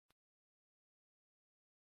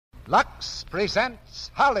Lux presents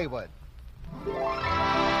Hollywood. The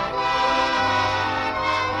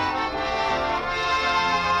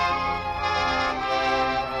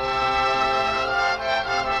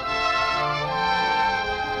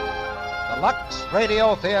Lux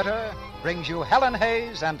Radio Theater brings you Helen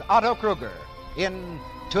Hayes and Otto Kruger in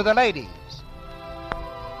To the Ladies.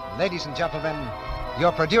 Ladies and gentlemen,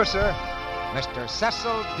 your producer, Mr.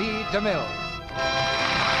 Cecil B. DeMille.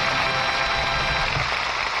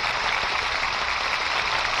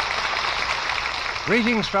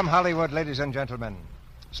 Greetings from Hollywood, ladies and gentlemen.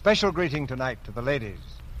 Special greeting tonight to the ladies,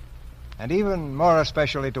 and even more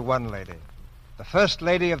especially to one lady, the First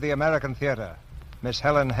Lady of the American Theater, Miss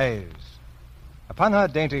Helen Hayes. Upon her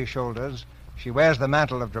dainty shoulders, she wears the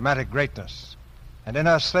mantle of dramatic greatness, and in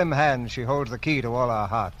her slim hands she holds the key to all our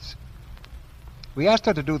hearts. We asked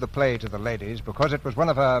her to do the play To the Ladies because it was one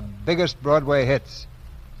of her biggest Broadway hits.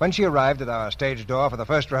 When she arrived at our stage door for the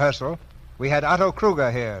first rehearsal, we had Otto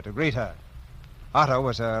Kruger here to greet her. Otto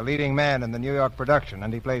was a leading man in the New York production,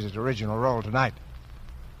 and he plays his original role tonight.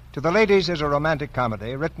 To the Ladies is a romantic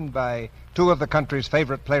comedy written by two of the country's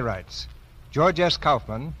favorite playwrights, George S.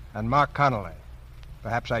 Kaufman and Marc Connelly.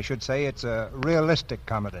 Perhaps I should say it's a realistic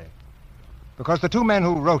comedy, because the two men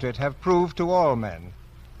who wrote it have proved to all men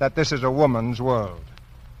that this is a woman's world.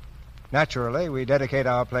 Naturally, we dedicate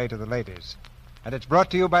our play to the ladies, and it's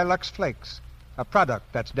brought to you by Lux Flakes, a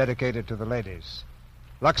product that's dedicated to the ladies.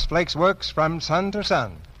 Lux Flakes works from sun to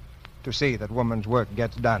sun to see that woman's work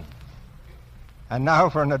gets done. And now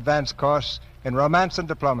for an advanced course in romance and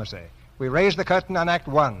diplomacy, we raise the curtain on Act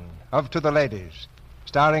One of To the Ladies,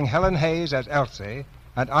 starring Helen Hayes as Elsie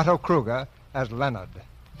and Otto Kruger as Leonard.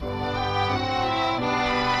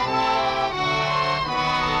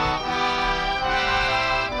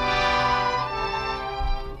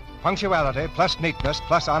 Punctuality plus neatness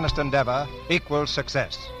plus honest endeavor equals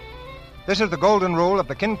success. This is the golden rule of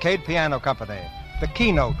the Kincaid Piano Company, the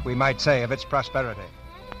keynote, we might say, of its prosperity.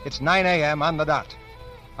 It's 9 a.m. on the dot.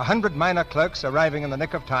 100 minor clerks arriving in the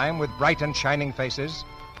nick of time with bright and shining faces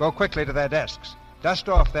go quickly to their desks, dust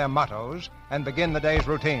off their mottos, and begin the day's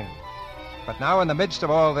routine. But now in the midst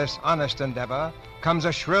of all this honest endeavor comes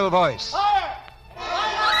a shrill voice. Fire!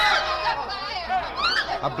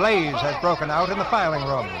 A blaze has broken out in the filing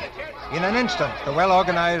room. In an instant, the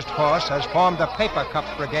well-organized force has formed a paper cup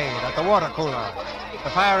brigade at the water cooler. The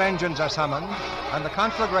fire engines are summoned, and the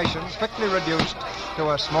conflagration's quickly reduced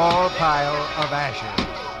to a small pile of ashes.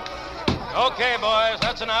 Okay, boys,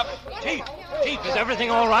 that's enough. Chief, is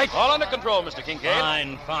everything all right? All under control, Mr.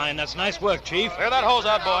 Kincaid. Fine. That's nice work, Chief. Clear that hose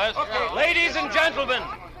out, boys. Okay. Ladies and gentlemen,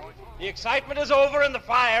 the excitement is over and the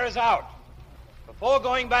fire is out. Before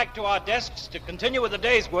going back to our desks to continue with the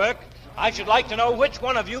day's work, I should like to know which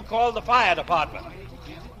one of you called the fire department.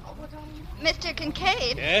 Mr.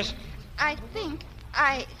 Kincaid? Yes? I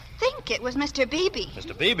think it was Mr. Beebe.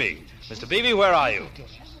 Mr. Beebe? Mr. Beebe, where are you?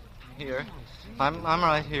 Here. I'm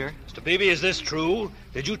right here. Mr. Beebe, is this true?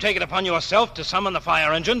 Did you take it upon yourself to summon the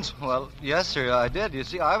fire engines? Well, yes, sir, I did. You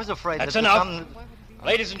see, I was afraid That's that... enough.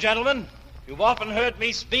 Ladies and gentlemen, you've often heard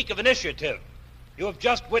me speak of initiative. You have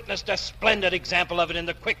just witnessed a splendid example of it in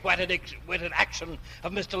the quick-witted action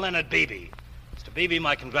of Mr. Leonard Beebe. Mr. Beebe,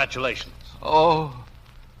 my congratulations. Oh,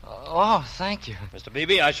 thank you. Mr.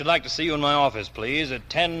 Beebe, I should like to see you in my office, please, at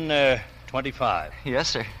 10:25. Yes,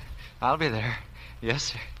 sir. I'll be there.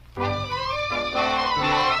 Yes, sir.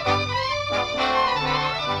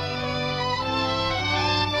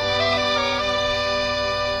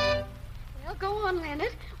 Well, go on,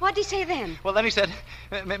 Leonard. What'd he say then? Well, then he said,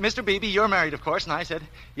 Mr. Beebe, you're married, of course. And I said,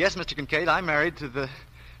 yes, Mr. Kincaid, I'm married to the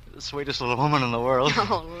sweetest little woman in the world.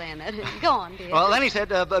 Oh, Leonard. Go on, dear. Well, then he said,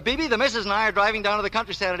 Beebe, the missus and I are driving down to the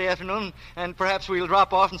country Saturday afternoon, and perhaps we'll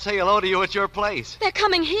drop off and say hello to you at your place. They're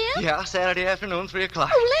coming here? Yeah, Saturday afternoon, 3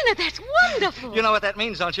 o'clock. Oh, Leonard, that's wonderful. You know what that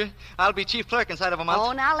means, don't you? I'll be chief clerk inside of a month.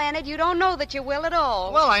 Oh, now, Leonard, you don't know that you will at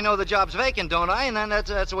all. Well, I know the job's vacant, don't I? And then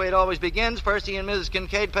that's the way it always begins. First, he and Mrs.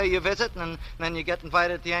 Kincaid pay you a visit, and then you get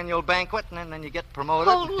invited at the annual banquet, and then you get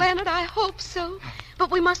promoted. Oh, Leonard, I hope so.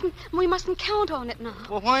 But we mustn't count on it now.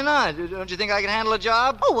 Well, why not? Don't you think I can handle a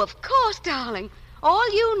job? Oh, of course, darling.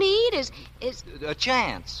 All you need is... A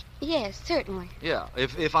chance. Yes, certainly. Yeah,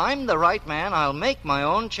 if I'm the right man, I'll make my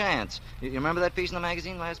own chance. You remember that piece in the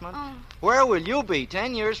magazine last month? Oh. Where will you be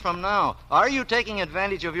 10 years from now? Are you taking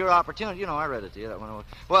advantage of your opportunity? You know, I read it to you. That one.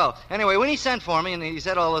 Well, anyway, when he sent for me and he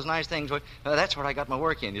said all those nice things, that's where I got my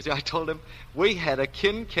work in. You see, I told him we had a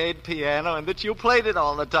Kincaid piano and that you played it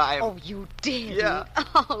all the time. Oh, you did? Yeah.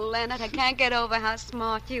 Oh, Leonard, I can't get over how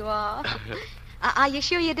smart you are. Are you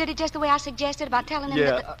sure you did it just the way I suggested about telling him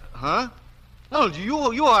that... Huh? Oh,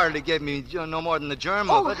 you hardly gave me no more than the germ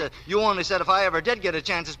of it. You only said if I ever did get a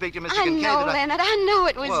chance to speak to Mr. Kincaid... I know, Leonard. I know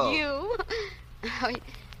it was you. Oh,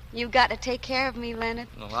 you've got to take care of me, Leonard.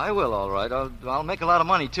 Well, I will, all right. I'll make a lot of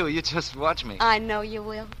money, too. You just watch me. I know you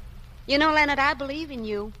will. You know, Leonard, I believe in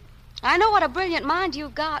you. I know what a brilliant mind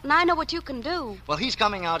you've got, and I know what you can do. Well, he's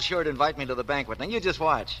coming out sure to invite me to the banquet. Now, you just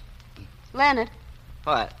watch. Leonard.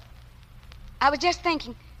 What? I was just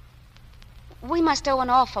thinking, we must owe an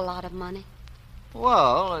awful lot of money.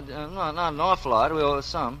 Well, not an awful lot. We owe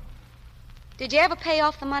some. Did you ever pay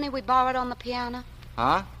off the money we borrowed on the piano?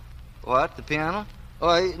 Huh? What, the piano?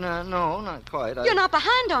 Oh, no, not quite. You're not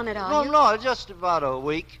behind on it, are you? No, just about a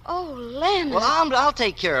week. Oh, Leonard. Well, I'll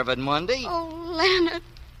take care of it Monday. Oh, Leonard.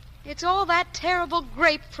 It's all that terrible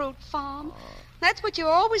grapefruit farm. That's what you're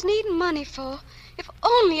always needing money for. If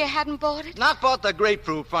only you hadn't bought it. Not bought the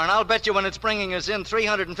grapefruit farm. I'll bet you when it's bringing us in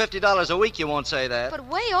 $350 a week, you won't say that. But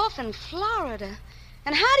way off in Florida.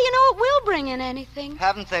 And how do you know it will bring in anything?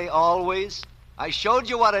 Haven't they always? I showed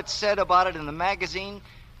you what it said about it in the magazine.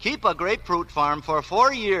 Keep a grapefruit farm for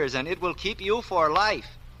 4 years, and it will keep you for life.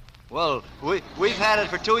 Well, we've had it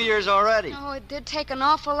for 2 years already. Oh, it did take an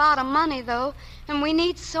awful lot of money, though. And we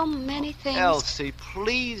need so many things. Elsie,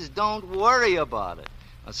 please don't worry about it.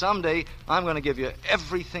 Now, someday, I'm going to give you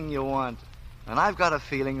everything you want. And I've got a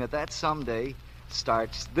feeling that someday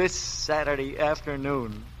starts this Saturday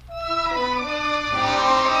afternoon.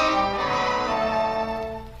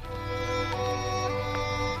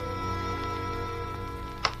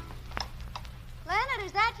 Leonard,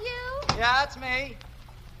 is that you? Yeah, it's me.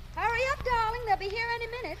 Hurry up, darling. They'll be here any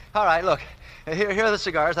minute. All right, look. Here are the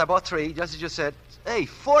cigars. I bought 3, just as you said. Hey,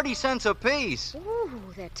 40 cents apiece. Ooh,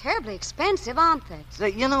 they're terribly expensive, aren't they? Say,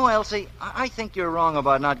 you know, Elsie, I think you're wrong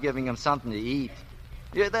about not giving them something to eat.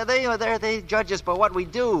 Yeah, they judge us by what we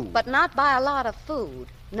do. But not by a lot of food.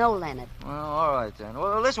 No, Leonard. Well, all right, then.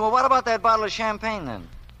 Well, listen, what about that bottle of champagne, then?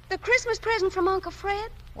 The Christmas present from Uncle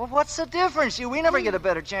Fred? Well, what's the difference? We never get a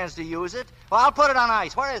better chance to use it. Well, I'll put it on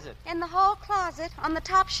ice. Where is it? In the hall closet, on the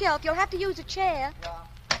top shelf. You'll have to use a chair.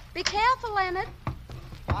 Yeah. Be careful, Leonard.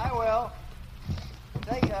 I will.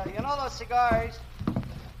 Say, you know those cigars?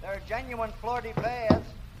 They're genuine fleur de lis.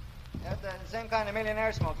 They're the same kind of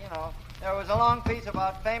millionaire smoke, you know. There was a long piece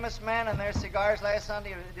about famous men and their cigars last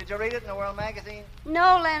Sunday. Did you read it in the World magazine?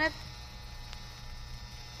 No, Leonard.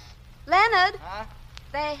 Leonard? Huh?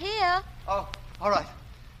 They're here. Oh, all right.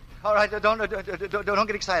 All right, don't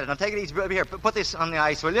get excited. Now, take it easy. Here, put this on the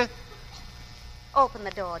ice, will you? Open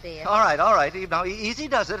the door, dear. All right. Now, easy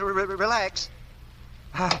does it. Relax.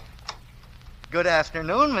 Good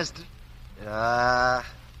afternoon, Mr.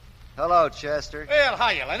 Hello, Chester. Well,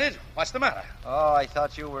 hiya, Leonard. What's the matter? Oh, I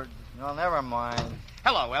thought you were... Well, never mind.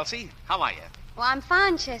 Hello, Elsie. How are you? Well, I'm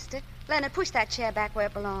fine, Chester. Leonard, push that chair back where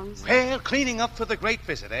it belongs. Well, cleaning up for the great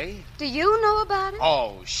visit, eh? Do you know about it?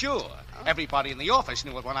 Oh, sure. Everybody in the office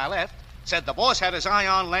knew it when I left. Said the boss had his eye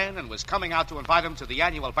on Len and was coming out to invite him to the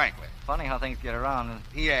annual banquet. Funny how things get around.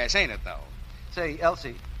 Yes, ain't it, though? Say,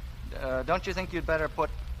 Elsie, don't you think you'd better put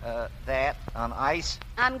that on ice?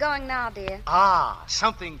 I'm going now, dear. Ah,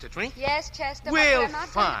 something to drink? Yes, Chester. but Well, we're not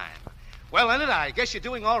fine. Well, Leonard, I guess you're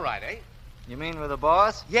doing all right, eh? You mean with the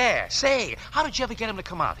boss? Yeah. Say, how did you ever get him to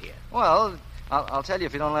come out here? Well, I'll tell you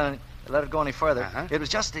if you don't let it go any further. Uh-huh. It was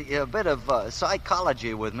just a bit of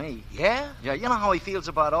psychology with me. Yeah? Yeah, you know how he feels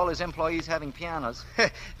about all his employees having pianos?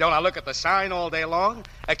 Don't I look at the sign all day long?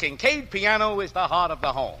 A Kincaid piano is the heart of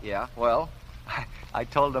the home. Yeah, well, I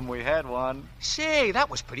told him we had one. Say, that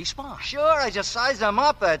was pretty smart. Sure, I just sized him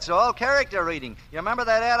up, that's all. Character reading. You remember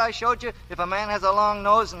that ad I showed you? If a man has a long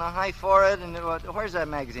nose and a high forehead and... where's that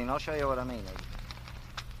magazine? I'll show you what I mean.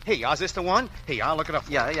 Hey, is this the one? Hey, I'll look it up.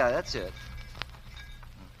 Yeah, that's it.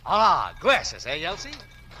 Ah, glasses, eh, Elsie?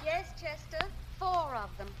 Yes, Chester. 4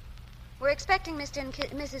 of them. We're expecting Mr. and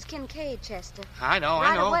Mrs. Kincaid, Chester. I know.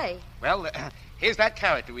 Right away. Well, here's that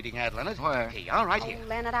character reading ad, Leonard. Where? Hey, all right here. Oh,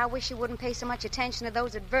 Leonard, I wish you wouldn't pay so much attention to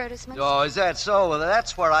those advertisements. Oh, is that so? Well,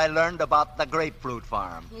 that's where I learned about the grapefruit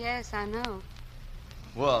farm. Yes, I know.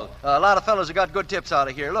 Well, a lot of fellows have got good tips out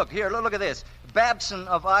of here. Look at this. Babson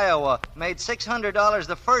of Iowa made $600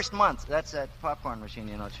 the first month. That's that popcorn machine,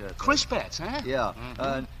 you know, Chet. Crispets, huh? Yeah.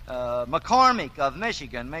 McCormick of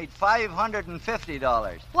Michigan made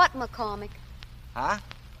 $550. What McCormick? Huh?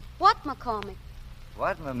 What McCormick?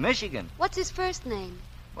 What? Michigan. What's his first name?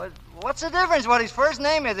 What's the difference what his first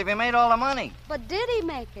name is if he made all the money? But did he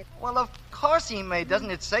make it? Well, of course he made. Doesn't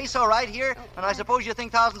it say so right here? And I suppose you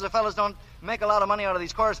think thousands of fellas don't make a lot of money out of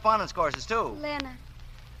these correspondence courses, too. Leonard,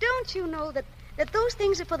 don't you know that those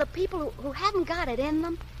things are for the people who haven't got it in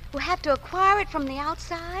them, who have to acquire it from the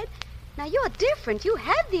outside? Now, you're different. You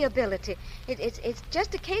have the ability. It's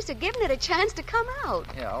just a case of giving it a chance to come out.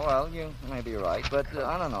 Yeah, well, you may be right, but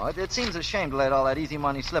I don't know. It seems a shame to let all that easy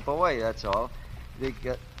money slip away, that's all.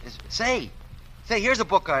 Say, here's a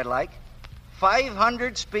book I'd like.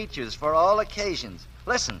 500 speeches for all occasions.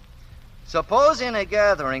 Listen. Suppose in a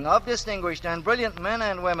gathering of distinguished and brilliant men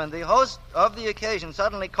and women, the host of the occasion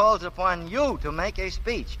suddenly calls upon you to make a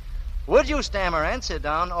speech. Would you stammer and sit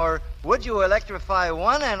down, or would you electrify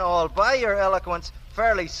one and all by your eloquence,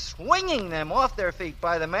 fairly swinging them off their feet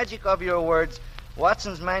by the magic of your words?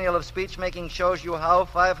 Watson's Manual of Speech-Making shows you how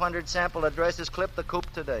 500 sample addresses clip the coop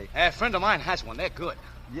today. A friend of mine has one. They're good.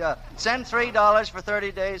 Yeah. Send $3 for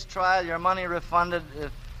 30 days trial, your money refunded.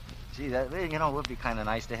 Gee, that, would be kind of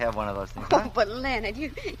nice to have one of those things. Huh? Oh, but Leonard,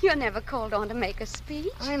 you're never called on to make a speech.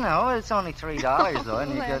 I know. It's only $3, though.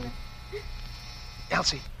 And you got...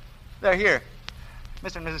 Elsie, they're here.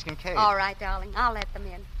 Mr. and Mrs. Kincaid. All right, darling. I'll let them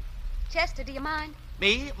in. Chester, do you mind?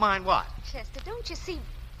 Me? Mind what? Chester, don't you see...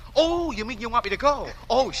 Oh, you mean you want me to go?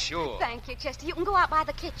 Oh, sure. Thank you, Chester. You can go out by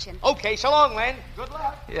the kitchen. Okay, so long, Len. Good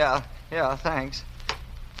luck. Yeah, thanks.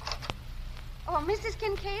 Oh, Mrs.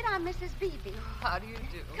 Kincaid, I'm Mrs. Beebe. How do you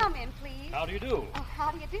do? Come in, please. How do you do? Oh, how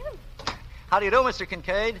do you do? How do you do, Mr.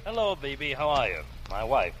 Kincaid? Hello, Beebe. How are you? My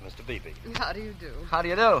wife, Mr. Beebe. How do you do? How do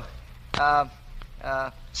you do?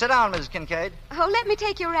 Sit down, Mrs. Kincaid. Oh, let me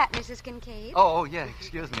take your wrap, Mrs. Kincaid. Oh, yeah,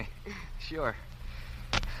 excuse me. Sure.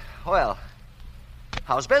 Well,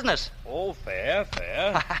 how's business? Oh, fair.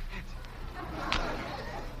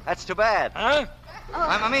 That's too bad. Huh? Oh.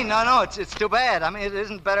 I mean, no, it's too bad. I mean, it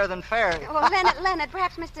isn't better than fair. Well, Leonard,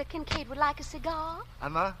 perhaps Mr. Kincaid would like a cigar?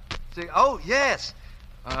 Oh, yes.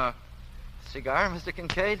 Cigar, Mr.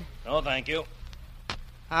 Kincaid? No, thank you.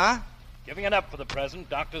 Huh? Giving it up for the present.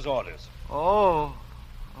 Doctor's orders. Oh,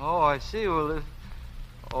 I see. Well,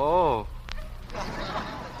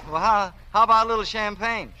 Well, how about a little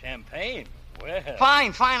champagne? Champagne? Well...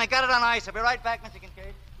 Fine. I got it on ice. I'll be right back, Mr.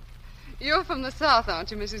 Kincaid. You're from the South,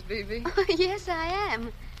 aren't you, Mrs. Beebe? Yes, I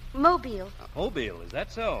am. Mobile. Mobile, is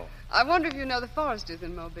that so? I wonder if you know the Forresters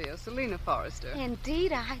in Mobile, Selina Forrester.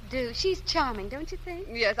 Indeed, I do. She's charming, don't you think?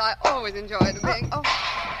 Yes, I always enjoyed being... Oh,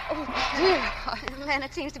 dear.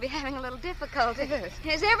 Leonard seems to be having a little difficulty. Yes.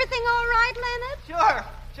 Is everything all right, Leonard?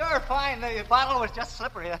 Sure, fine. The bottle was just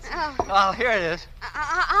slippery. Oh. Well, here it is.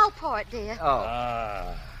 I'll pour it, dear.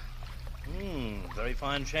 Oh. Very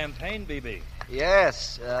fine champagne, Beebe.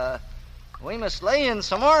 Yes, we must lay in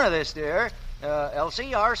some more of this, dear.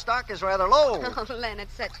 Elsie, our stock is rather low. Oh,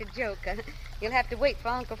 Leonard's such a joker. You'll have to wait for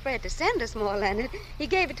Uncle Fred to send us more, Leonard. He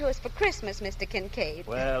gave it to us for Christmas, Mr. Kincaid.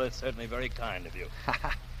 Well, it's certainly very kind of you.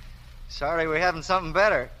 Sorry we haven't something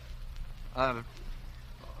better. To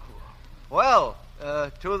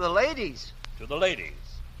the ladies. To the ladies.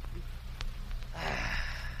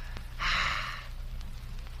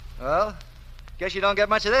 Well, guess you don't get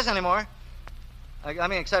much of this anymore. I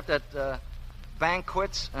mean, except at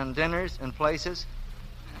banquets and dinners and places.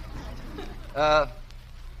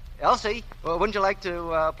 Elsie, wouldn't you like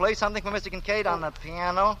to play something for Mr. Kincaid on the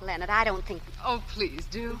piano? Leonard, I don't think... Oh, please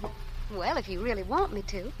do. Well, if you really want me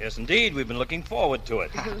to. Yes, indeed. We've been looking forward to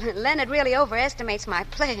it. Leonard really overestimates my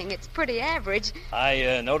playing. It's pretty average.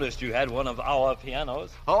 I noticed you had one of our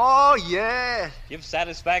pianos. Oh, yeah. Gives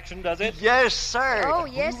satisfaction, does it? Yes, sir. Oh,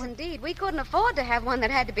 yes, indeed. We couldn't afford to have one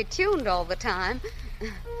that had to be tuned all the time.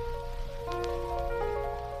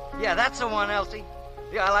 Yeah, that's the one, Elsie.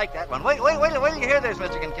 Yeah, I like that one. Wait till you hear this,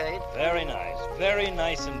 Mr. Kincaid. Very nice. Very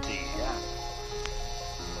nice indeed. Yeah.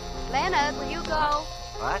 Leonard, will you go?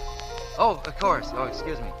 What? Oh, of course. Oh,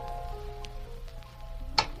 excuse me.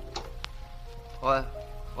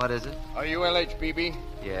 What is it? Are you LHBB?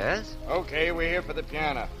 Yes? Okay, we're here for the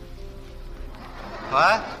piano.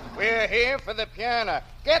 What? We're here for the piano.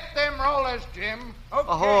 Get them rollers, Jim. Okay.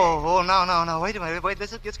 Oh, no. Wait a minute. Wait,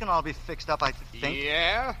 this can all be fixed up, I think.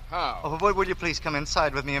 Yeah? How? Oh, will you please come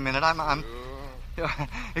inside with me a minute? I'm...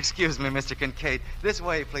 Excuse me, Mr. Kincaid. This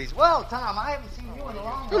way, please. Well, Tom, I haven't seen you in a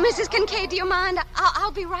long time. Mrs. Kincaid, do you mind?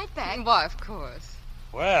 I'll be right back. Why, of course.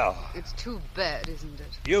 Well... It's too bad, isn't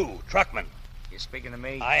it? You, truckman. You speaking to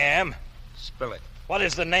me? I am. Spill it. What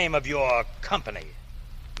is the name of your company?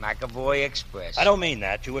 McAvoy Express. I don't mean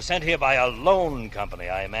that. You were sent here by a loan company,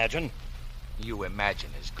 I imagine. You imagine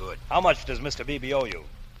is good. How much does Mr. Beebe owe you?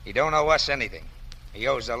 He don't owe us anything. He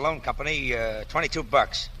owes the loan company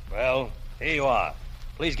 $22. Well, here you are.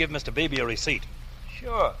 Please give Mr. Beebe a receipt.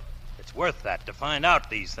 Sure. It's worth that to find out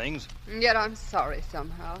these things. Yet I'm sorry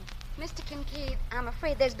somehow. Mr. Kincaid, I'm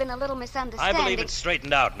afraid there's been a little I misunderstanding. believe it's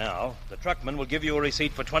straightened out now. The truckman will give you a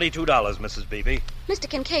receipt for $22, Mrs. Beebe. Mr.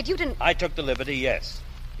 Kincaid, you didn't... I took the liberty, yes.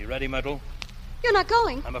 You ready, Myrtle? You're not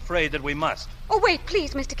going? I'm afraid that we must. Oh, wait,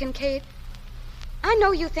 please, Mr. Kincaid. I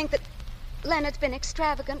know you think that Leonard's been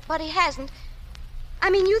extravagant, but he hasn't. I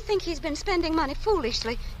mean, you think he's been spending money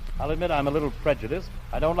foolishly. I'll admit I'm a little prejudiced.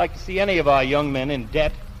 I don't like to see any of our young men in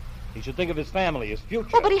debt. He should think of his family, his future.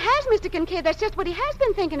 Oh, but he has, Mr. Kincaid. That's just what he has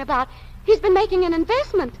been thinking about. He's been making an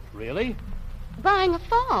investment. Really? Buying a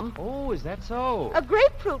farm. Oh, is that so? A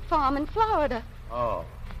grapefruit farm in Florida. Oh.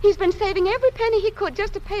 He's been saving every penny he could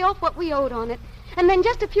just to pay off what we owed on it. And then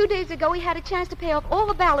just a few days ago, he had a chance to pay off all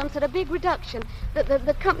the balance at a big reduction.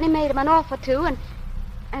 The company made him an offer to,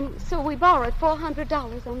 and so we borrowed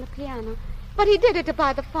 $400 on the piano. But he did it to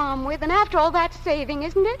buy the farm with, and after all, that's saving,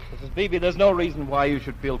 isn't it? Mrs. Beebe, there's no reason why you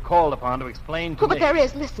should feel called upon to explain to me. But there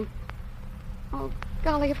is. Listen. Oh,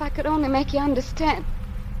 golly, if I could only make you understand.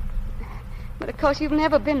 But, of course, you've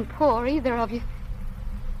never been poor, either of you.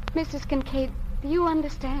 Mrs. Kincaid, do you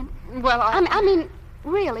understand? Well, I mean,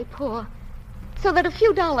 really poor. So that a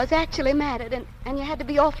few dollars actually mattered, and you had to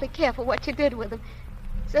be awfully careful what you did with them.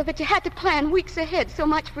 So that you had to plan weeks ahead, so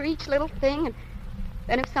much for each little thing, and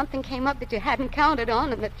then if something came up that you hadn't counted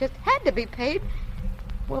on and that just had to be paid,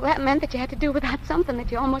 well, that meant that you had to do without something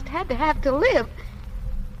that you almost had to have to live.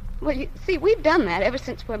 Well, you see, we've done that ever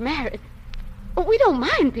since we're married. Well, we don't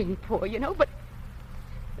mind being poor, you know, but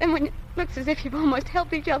then when it looks as if you've almost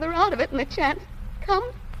helped each other out of it and the chance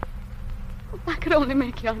comes, if I could only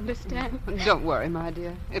make you understand. Don't worry, my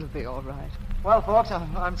dear. It'll be all right. Well, folks,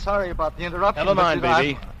 I'm sorry about the interruption. Never mind, but,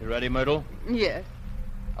 baby. You ready, Myrtle? Yes.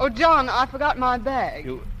 Oh, John, I forgot my bag.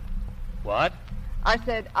 You... What? I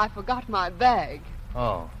said I forgot my bag.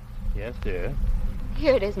 Oh, yes, dear.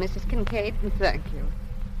 Here it is, Mrs. Kincaid. Thank you.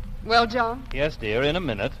 Well, John? Yes, dear, in a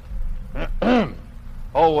minute.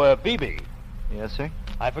 Oh, Beebe. Yes, sir?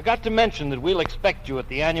 I forgot to mention that we'll expect you at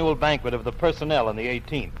the annual banquet of the personnel on the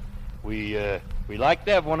 18th. We like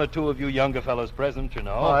to have one or two of you younger fellows present, you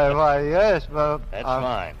know. Why, yes, well... That's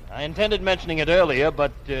fine. I intended mentioning it earlier,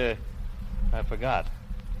 but I forgot.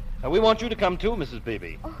 We want you to come too, Mrs.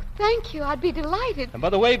 Beebe. Oh, thank you. I'd be delighted. And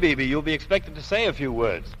by the way, Beebe, you'll be expected to say a few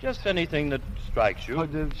words. Just anything that strikes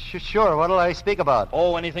you. Sure, what'll I speak about?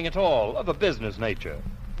 Oh, anything at all, of a business nature.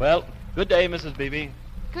 Well, good day, Mrs. Beebe.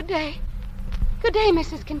 Good day. Good day,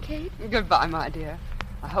 Mrs. Kincaid. Goodbye, my dear.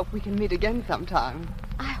 I hope we can meet again sometime.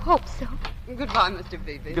 I hope so. Goodbye, Mr.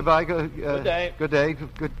 Beebe. Goodbye. Good day. Good day.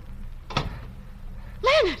 Good.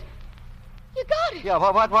 Leonard! You got it. Yeah,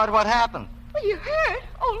 what happened? Well, you heard.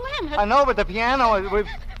 Oh, Leonard. I know, but the piano, we've...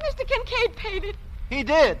 Mr. Kincaid paid it. He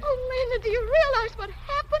did. Oh, Leonard, do you realize what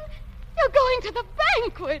happened? You're going to the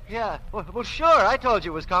banquet. Yeah. Well, sure. I told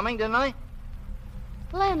you it was coming, didn't I?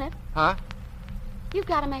 Leonard. Huh? You've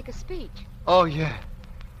got to make a speech. Oh, yeah.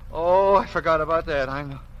 Oh, I forgot about that. I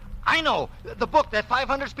know. The book, that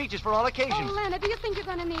 500 speeches for all occasions. Oh, Leonard, do you think you're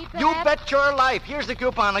going to need that? You bet your life. Here's the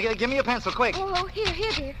coupon. Give me a pencil, quick. Oh,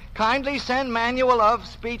 here, dear. Kindly send manual of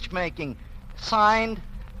speech making. Signed,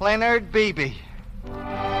 Leonard Beebe.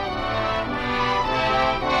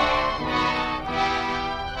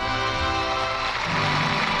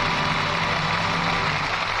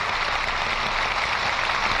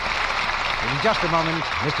 In just a moment,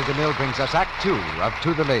 Mr. DeMille brings us Act Two of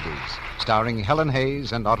To the Ladies, starring Helen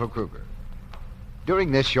Hayes and Otto Kruger.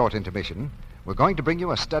 During this short intermission, we're going to bring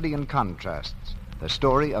you a study in contrasts, the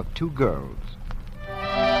story of two girls.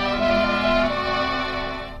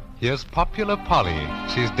 Here's popular Polly.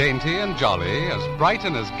 She's dainty and jolly, as bright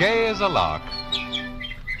and as gay as a lark.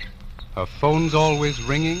 Her phone's always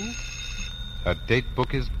ringing, her date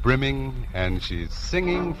book is brimming, and she's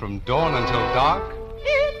singing from dawn until dark.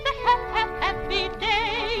 It's a happy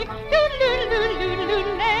day,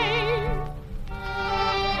 loo-loo-loo-loo-loo-lay.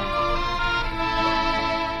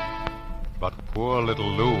 But poor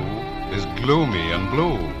little Lou is gloomy and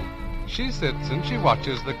blue. She sits and she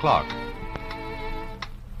watches the clock.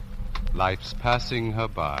 Life's passing her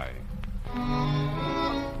by.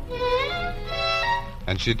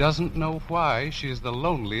 And she doesn't know why she's the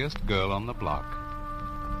loneliest girl on the block.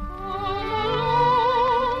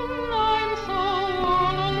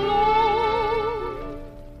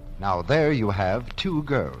 Now there you have two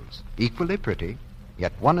girls, equally pretty,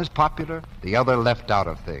 yet one is popular, the other left out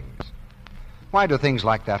of things. Why do things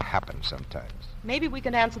like that happen sometimes? Maybe we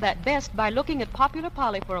can answer that best by looking at popular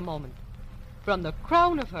Polly for a moment. From the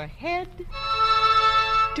crown of her head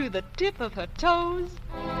to the tip of her toes,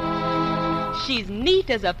 she's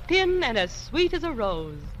neat as a pin and as sweet as a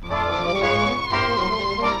rose.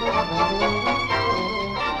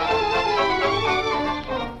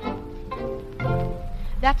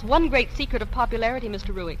 That's one great secret of popularity,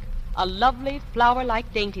 Mr. Ruick. A lovely,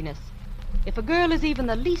 flower-like daintiness. If a girl is even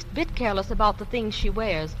the least bit careless about the things she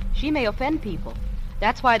wears, she may offend people.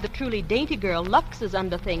 That's why the truly dainty girl luxes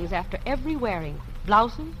under things after every wearing.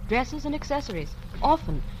 Blouses, dresses, and accessories.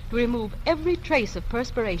 Often to remove every trace of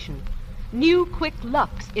perspiration. New Quick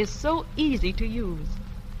Lux is so easy to use.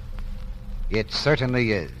 It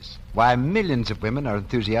certainly is. Why, millions of women are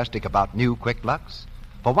enthusiastic about New Quick Lux.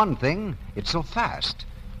 For one thing, it's so fast.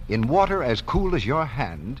 In water as cool as your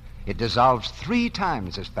hand, it dissolves 3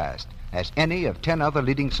 times as fast as any of 10 other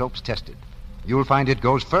leading soaps tested. You'll find it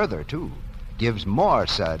goes further, too. Gives more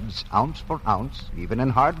suds, ounce for ounce, even in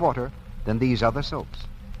hard water, than these other soaps.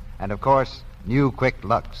 And, of course, New Quick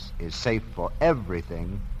Lux is safe for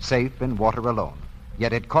everything, safe in water alone.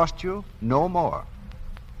 Yet it costs you no more.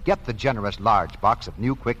 Get the generous large box of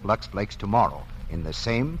New Quick Lux Flakes tomorrow in the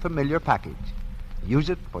same familiar package.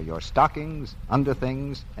 Use it for your stockings,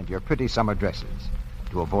 underthings, and your pretty summer dresses.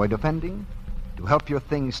 To avoid offending, to help your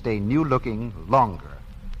things stay new-looking longer.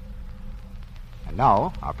 And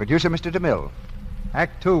now, our producer, Mr. DeMille.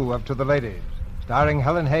 Act 2 of To the Ladies, starring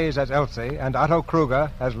Helen Hayes as Elsie and Otto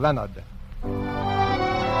Kruger as Leonard.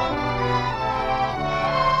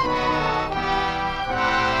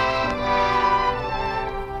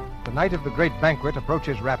 The night of the great banquet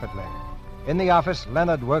approaches rapidly. In the office,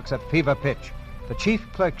 Leonard works at fever pitch, the chief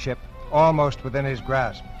clerkship almost within his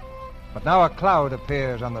grasp. But now a cloud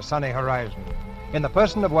appears on the sunny horizon, in the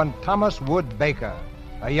person of one Thomas Wood Baker,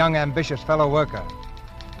 a young, ambitious fellow worker.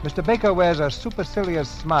 Mr. Baker wears a supercilious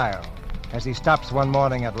smile as he stops one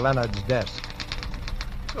morning at Leonard's desk.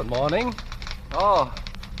 Good morning. Oh,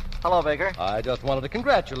 hello, Baker. I just wanted to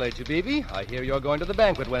congratulate you, Beebe. I hear you're going to the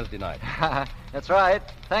banquet Wednesday night. That's right.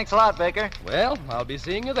 Thanks a lot, Baker. Well, I'll be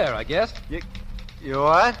seeing you there, I guess. You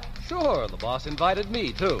what? Sure, the boss invited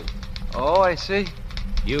me, too. Oh, I see.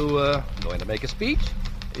 You, going to make a speech?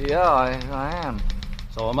 Yeah, I am.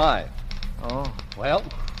 So am I. Oh. Well,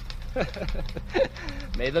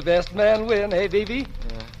 may the best man win, eh, Beebe? Yeah.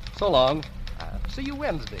 So long. See you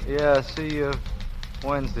Wednesday. Yeah, see you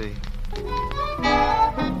Wednesday.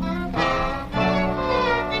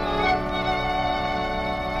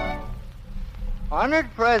 Honored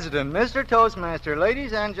President, Mr. Toastmaster,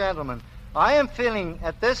 ladies and gentlemen, I am feeling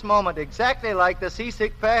at this moment exactly like the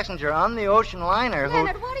seasick passenger on the ocean liner who...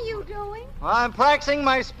 Leonard, what are you doing? I'm practicing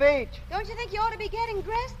my speech. Don't you think you ought to be getting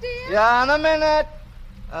dressed, dear? Yeah, in a minute.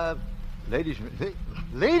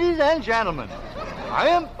 Ladies and gentlemen, I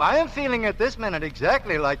am feeling at this minute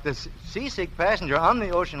exactly like the seasick passenger on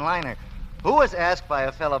the ocean liner who was asked by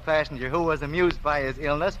a fellow passenger who was amused by his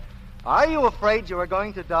illness, "Are you afraid you are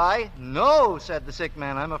going to die?" "No," said the sick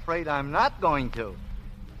man, "I'm afraid I'm not going to."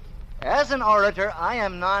 As an orator, I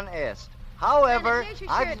am non-est. However, Leonard, here's your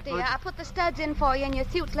shirt, dear. I put the studs in for you, and your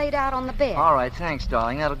suit's laid out on the bed. All right, thanks,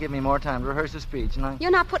 darling. That'll give me more time to rehearse the speech. And You're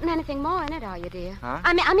not putting anything more in it, are you, dear? Huh?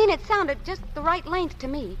 I mean, it sounded just the right length to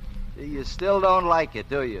me. You still don't like it,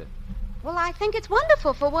 do you? Well, I think it's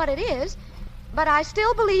wonderful for what it is, but I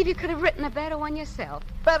still believe you could have written a better one yourself.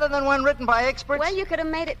 Better than one written by experts? Well, you could have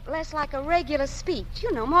made it less like a regular speech.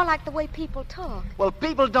 You know, more like the way people talk. Well,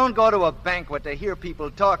 people don't go to a banquet to hear people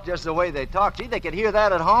talk just the way they talk. Gee, they could hear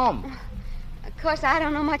that at home. Of course, I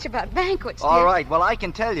don't know much about banquets, All dear. right, well, I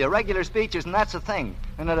can tell you, regular speeches, and that's the thing.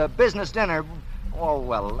 And at a business dinner, oh,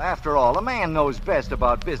 well, after all, a man knows best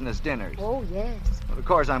about business dinners. Oh, yes. Well, of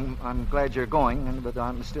course, I'm glad you're going, but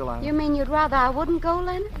I'm still... You mean you'd rather I wouldn't go,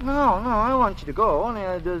 Leonard? No, I want you to go, only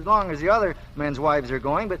as long as the other men's wives are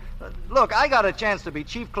going. But, look, I got a chance to be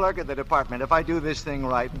chief clerk of the department if I do this thing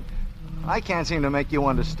right. I can't seem to make you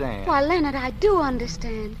understand. Why, Leonard, I do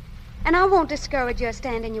understand. And I won't discourage you or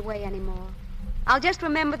stand in your way anymore. I'll just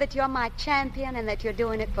remember that you're my champion and that you're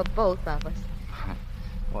doing it for both of us.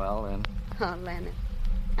 Well, then. Oh, Leonard,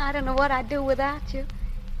 I don't know what I'd do without you.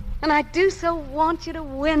 And I do so want you to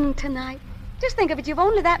win tonight. Just think of it, you've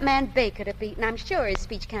only that man Baker to beat, and I'm sure his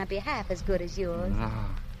speech can't be half as good as yours.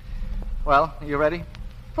 Well, you ready?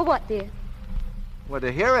 For what, dear? Well,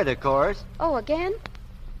 to hear it, of course. Oh, again?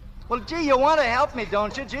 Well, gee, you want to help me,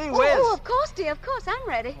 don't you? Gee whiz. Oh, of course, dear, of course, I'm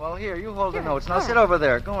ready. Well, here, you hold the notes. Now, all sit right. over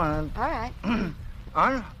there. Go on. All right.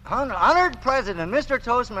 Honored President, Mr.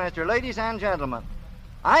 Toastmaster, ladies and gentlemen,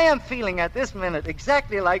 I am feeling at this minute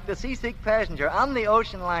exactly like the seasick passenger on the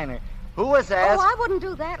ocean liner who was asked... Oh, I wouldn't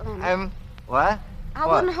do that, Leonard. What? I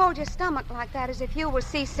wouldn't hold your stomach like that as if you were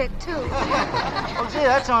seasick, too. Oh, gee,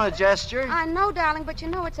 that's on a gesture. I know, darling, but you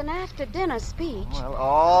know it's an after-dinner speech. Well,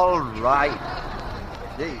 all right.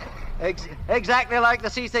 Gee. Exactly like the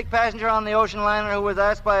seasick passenger on the ocean liner who was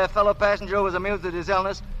asked by a fellow passenger who was amused at his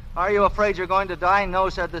illness, "Are you afraid you're going to die?" "No,"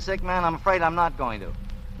 said the sick man, "I'm afraid I'm not going to."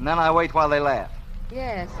 And then I wait while they laugh.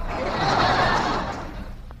 Yes.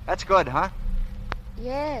 That's good, huh?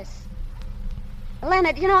 Yes.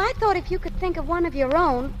 Leonard, I thought if you could think of one of your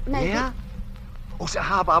own, maybe... Yeah? Oh, so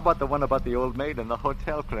how about the one about the old maid and the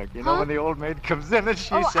hotel clerk? Huh? When the old maid comes in and she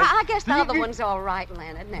says... I guess the other one's all right,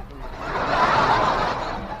 Leonard. Never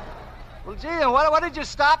mind. Well, gee, what did you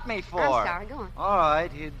stop me for? I'm sorry, go on. All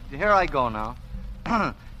right, here I go now.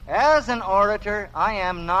 As an orator, I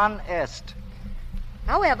am non-est.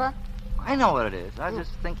 However... I know what it is. I was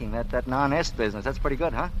just thinking that non-est business, that's pretty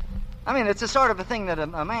good, huh? I mean, it's the sort of a thing that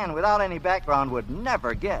a man without any background would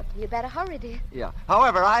never get. You better hurry, dear. Yeah.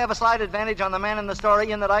 However, I have a slight advantage on the man in the story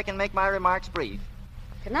in that I can make my remarks brief.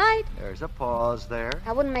 Good night. There's a pause there.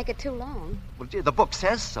 I wouldn't make it too long. Well, gee, the book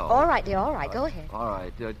says so. All right, dear, all right. Go ahead. All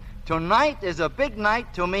right. Tonight is a big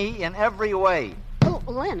night to me in every way. Oh,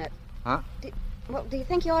 Leonard. Huh? Do you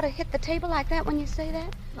think you ought to hit the table like that when you say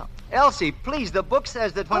that? No. Elsie, please, the book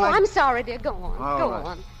says that when I'm sorry, dear. Go on. Go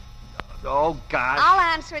on. Oh, gosh. I'll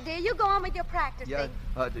answer it, dear. You go on with your practicing.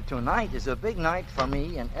 Yeah, tonight is a big night for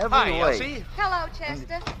me in every Hi, way. Elsie. Hello,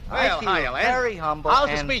 Chester. I Well, feel hi, Helen. very humble How's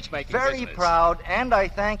the and speech-making very business? proud, and I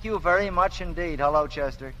thank you very much indeed. Hello,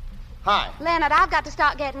 Chester. Hi. Leonard, I've got to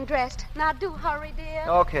start getting dressed. Now, do hurry, dear.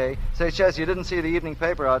 Okay. Say, Chester, you didn't see the evening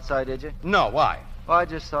paper outside, did you? No, why? Well, I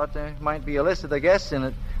just thought there might be a list of the guests in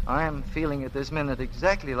it. I am feeling at this minute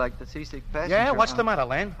exactly like the seasick passenger. Yeah, what's the matter,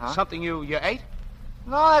 Len? Huh? Something you ate?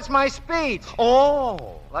 No, that's my speech.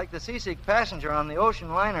 Oh. Like the seasick passenger on the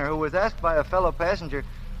ocean liner who was asked by a fellow passenger,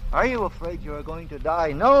 "Are you afraid you are going to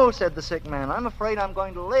die?" "No," said the sick man. "I'm afraid I'm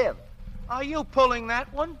going to live." Are you pulling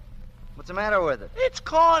that one? What's the matter with it? It's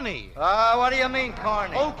corny. What do you mean,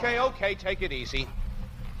 corny? Okay, take it easy.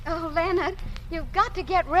 Oh, Leonard, you've got to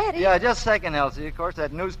get ready. Yeah, just a second, Elsie. Of course,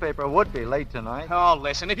 that newspaper would be late tonight. Oh,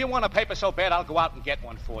 listen, if you want a paper so bad, I'll go out and get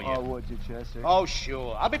one for you. Oh, would you, Chester? Oh,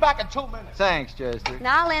 sure. I'll be back in 2 minutes. Thanks, Chester.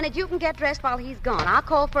 Now, Leonard, you can get dressed while he's gone. I'll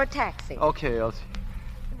call for a taxi. Okay, Elsie.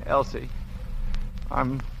 Elsie,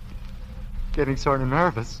 I'm getting sort of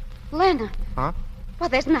nervous. Leonard. Huh? Well,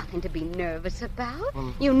 there's nothing to be nervous about.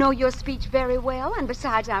 You know your speech very well, and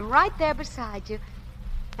besides, I'm right there beside you.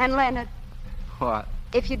 And, Leonard... What?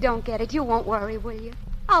 If you don't get it, you won't worry, will you?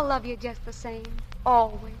 I'll love you just the same.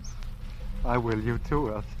 Always. I will, you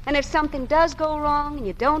too, Elsie. And if something does go wrong and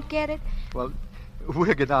you don't get it... Well,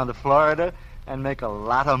 we'll get down to Florida and make a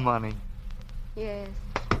lot of money. Yes.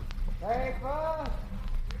 Paper?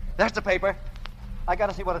 There's the paper. I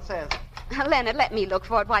gotta see what it says. Leonard, let me look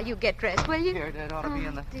for it while you get dressed, will you? Here, it ought to be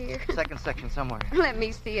in the second section somewhere. Let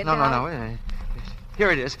me see it. No. darling.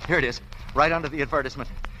 Here it is. Right under the advertisement.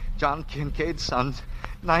 John Kincaid's son's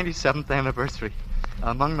 97th anniversary.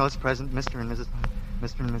 Among those present, Mr. and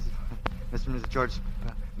Mrs. George...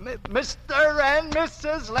 Mr. and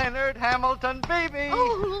Mrs. Leonard Hamilton Beebe.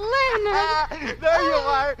 Oh, Leonard. There you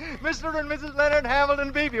are. Mr. and Mrs. Leonard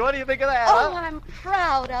Hamilton Beebe. What do you think of that, Oh, huh? I'm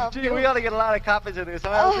proud of Gee, you. we ought to get a lot of copies of this,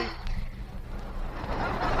 huh, Elsie?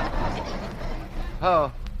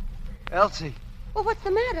 Oh, Elsie. Well, what's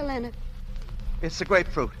the matter, Leonard? It's the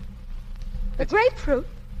grapefruit. The grapefruit?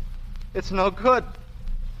 It's no good.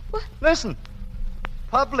 What? Listen.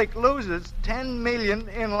 Public loses $10 million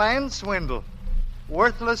in land swindle.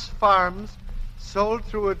 Worthless farms sold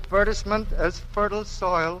through advertisement as fertile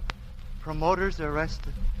soil. Promoters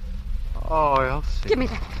arrested. Oh, Elsie. Give me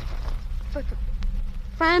that.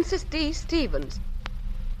 Francis D. Stevens.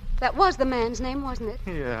 That was the man's name, wasn't it?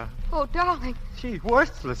 Yeah. Oh, darling. Gee,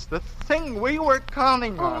 worthless. The thing we were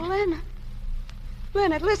counting Oh, on. Leonard.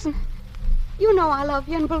 Leonard, listen. You know I love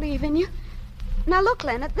you and believe in you. Now, look,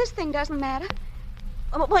 Leonard, this thing doesn't matter.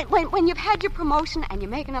 When you've had your promotion and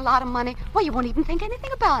you're making a lot of money, well, you won't even think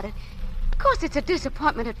anything about it. Of course, it's a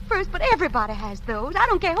disappointment at first, but everybody has those. I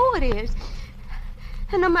don't care who it is.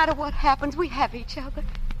 And no matter what happens, we have each other.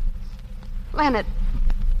 Leonard,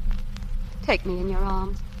 take me in your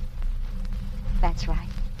arms. That's right.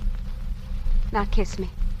 Now kiss me.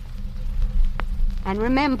 And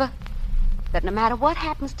remember that no matter what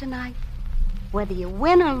happens tonight, whether you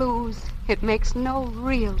win or lose, it makes no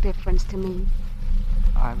real difference to me.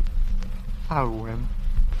 I'll win.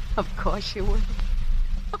 Of course you will.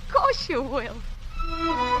 Of course you will.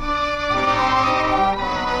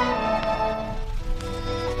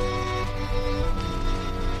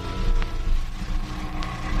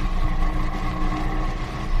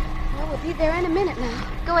 Well, we'll be there in a minute now.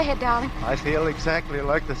 Go ahead, darling. I feel exactly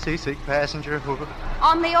like the seasick passenger who...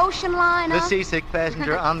 On the ocean liner? The seasick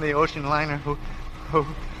passenger on the ocean liner who...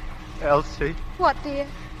 Elsie. What, dear?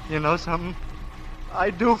 You know something? I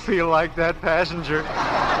do feel like that passenger.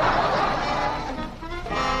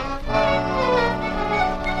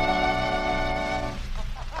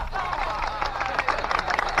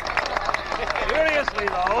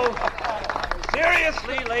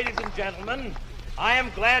 Seriously, ladies and gentlemen, I am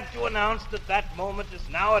glad to announce that moment is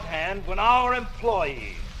now at hand when our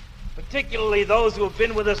employees, particularly those who have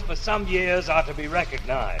been with us for some years, are to be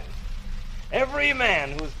recognized. Every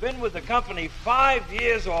man who's been with the company 5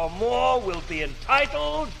 years or more will be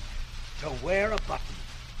entitled to wear a button.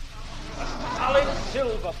 A solid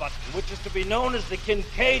silver button, which is to be known as the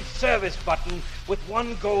Kincaid service button, with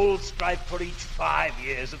 1 gold stripe for each 5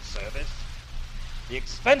 years of service. The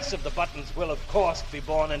expense of the buttons will, of course, be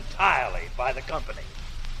borne entirely by the company.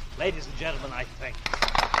 Ladies and gentlemen, I thank you.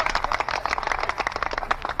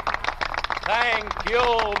 Thank you,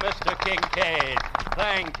 Mr. Kincaid.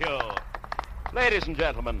 Thank you. Ladies and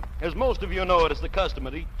gentlemen, as most of you know, it is the custom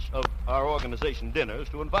at each of our organization dinners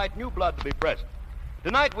to invite new blood to be present.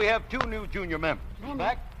 Tonight we have 2 new junior members. In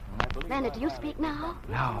fact, Leonard, do you speak now?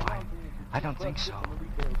 No, I don't think so.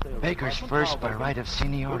 Baker's first by right of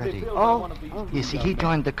seniority. Oh. You see, he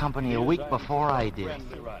joined the company a week before I did.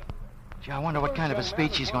 Gee, I wonder what kind of a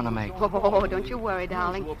speech he's going to make. Oh, don't you worry,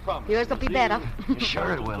 darling. Yours will be better.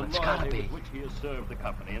 Sure it will. It's got to be. Which he has served the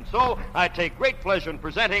company. And so I take great pleasure in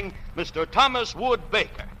presenting Mr. Thomas Wood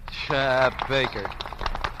Baker. Baker.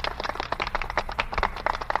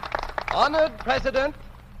 Honored President,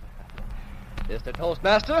 Mr.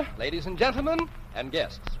 Toastmaster, ladies and gentlemen, and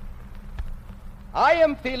guests. I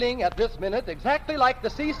am feeling at this minute exactly like the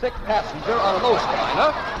seasick passenger on an ocean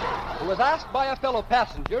liner who was asked by a fellow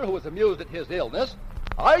passenger who was amused at his illness,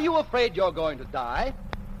 "Are you afraid you're going to die?"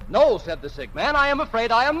 "No," said the sick man, "I am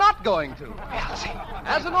afraid I am not going to." Elsie.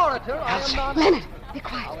 As an orator, I am not... Leonard, be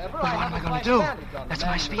quiet. However, What am I going to do? That's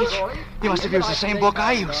my speech. You must have used the same book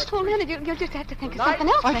I used. Oh, Leonard, you'll just have to think of something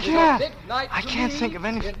else. I can't think of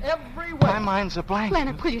anything. My mind's a blank.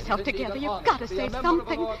 Leonard, pull yourself together. You've got to say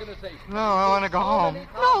something. No, I want to go home.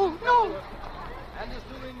 No.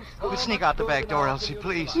 We'll sneak out the back door, Elsie,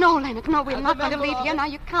 please. No, Leonard, no, we're not going to leave here. Now,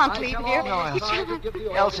 you can't leave here. No, You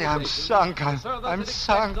can't. Elsie, I'm sunk. I'm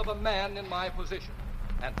sunk. of a man in my position,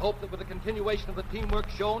 and hope that with the continuation of the teamwork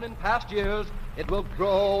shown in past years, it will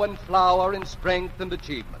grow and flower in strength and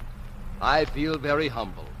achievement. I feel very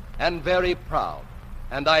humble and very proud,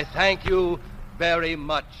 and I thank you very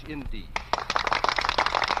much indeed.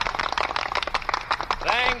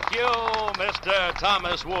 Thank you, Mr.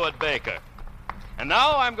 Thomas Wood Baker. And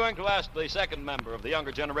now I'm going to ask the second member of the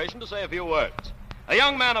younger generation to say a few words. A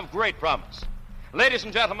young man of great promise. Ladies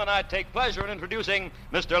and gentlemen, I take pleasure in introducing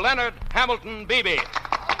Mr. Leonard Hamilton Beebe.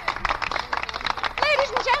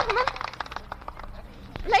 Ladies and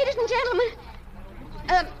gentlemen,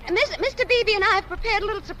 Mr. Beebe and I have prepared a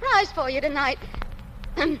little surprise for you tonight.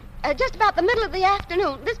 Just about the middle of the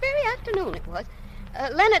afternoon, this very afternoon it was,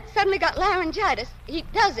 Leonard suddenly got laryngitis. He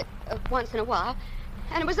does it once in a while.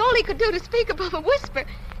 And it was all he could do to speak above a whisper.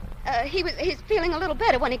 He's feeling a little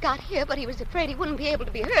better when he got here, but he was afraid he wouldn't be able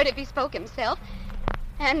to be heard if he spoke himself.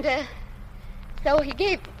 And so he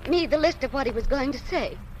gave me the list of what he was going to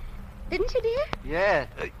say. Didn't you, dear? Yeah,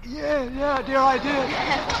 dear, I did.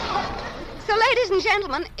 So, ladies and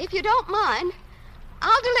gentlemen, if you don't mind,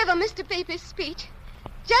 I'll deliver Mr. Beebe's speech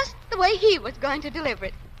just the way he was going to deliver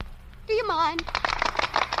it. Do you mind?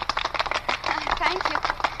 Thank you.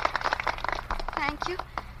 Thank you.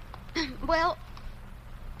 Well,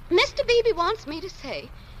 Mr. Beebe wants me to say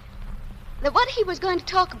that what he was going to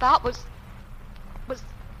talk about was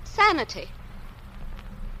sanity.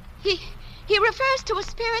 He refers to a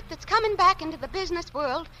spirit that's coming back into the business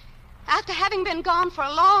world after having been gone for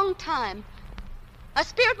a long time. A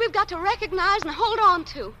spirit we've got to recognize and hold on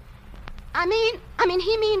to. I mean,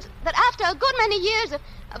 he means that after a good many years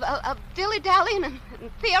of dilly-dallying and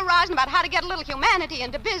theorizing about how to get a little humanity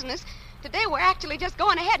into business, today we're actually just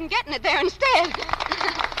going ahead and getting it there instead.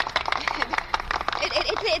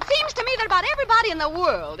 It seems to me that about everybody in the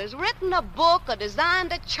world has written a book or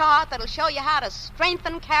designed a chart that'll show you how to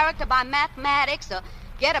strengthen character by mathematics or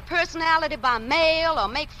get a personality by mail or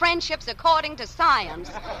make friendships according to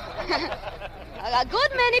science. A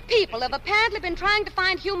good many people have apparently been trying to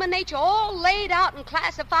find human nature all laid out and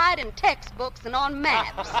classified in textbooks and on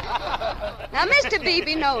maps. Now, Mr.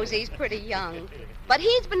 Beebe knows he's pretty young, but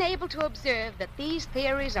he's been able to observe that these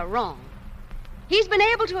theories are wrong. He's been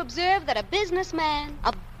able to observe that a businessman,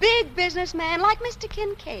 a big businessman like Mr.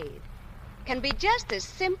 Kincaid, can be just as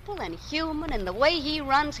simple and human in the way he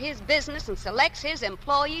runs his business and selects his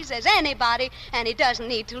employees as anybody, and he doesn't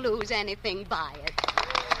need to lose anything by it.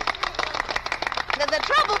 The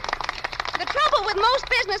trouble with most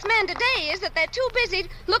businessmen today is that they're too busy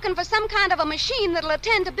looking for some kind of a machine that'll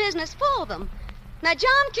attend to business for them. Now,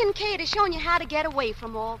 John Kincaid has shown you how to get away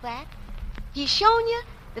from all that. He's shown you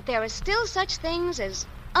that there are still such things as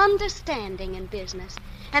understanding in business.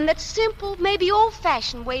 And that simple, maybe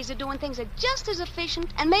old-fashioned ways of doing things are just as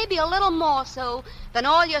efficient and maybe a little more so than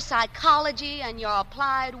all your psychology and your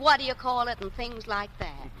applied what-do-you-call-it and things like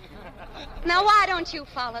that. Now, why don't you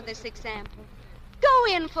follow this example?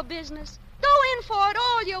 Go in for business. Go in for it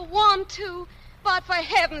all you want to. But for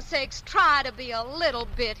heaven's sakes, try to be a little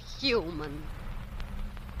bit human.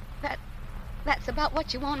 That's about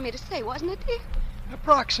what you wanted me to say, wasn't it, dear?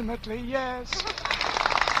 Approximately, yes.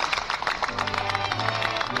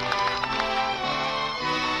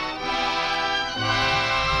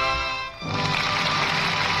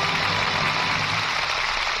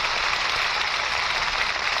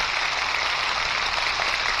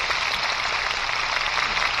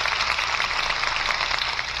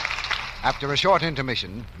 After a short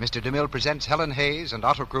intermission, Mr. DeMille presents Helen Hayes and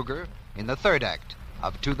Otto Kruger in the third act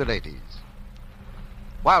of To the Ladies.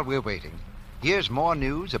 While we're waiting, here's more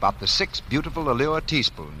news about the 6 beautiful Allure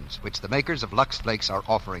teaspoons which the makers of Lux Flakes are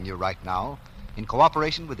offering you right now in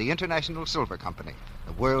cooperation with the International Silver Company,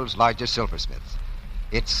 the world's largest silversmiths.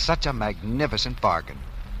 It's such a magnificent bargain.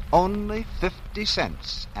 Only 50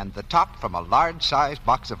 cents and the top from a large-sized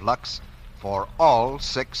box of Lux for all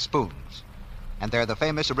 6 spoons. And they're the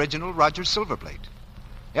famous original Rogers silver plate.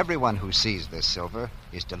 Everyone who sees this silver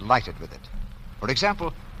is delighted with it. For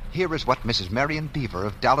example, here is what Mrs. Marion Beaver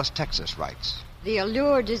of Dallas, Texas writes. The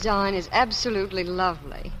Allure design is absolutely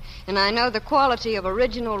lovely, and I know the quality of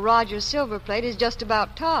original Rogers silver plate is just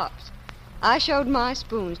about tops. I showed my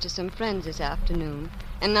spoons to some friends this afternoon,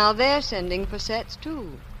 and now they're sending for sets,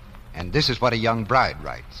 too. And this is what a young bride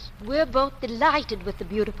writes. We're both delighted with the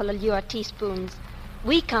beautiful Allure teaspoons.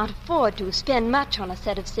 We can't afford to spend much on a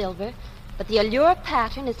set of silver, but the Allure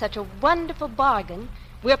pattern is such a wonderful bargain,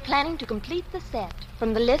 we're planning to complete the set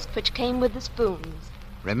from the list which came with the spoons.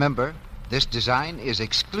 Remember, this design is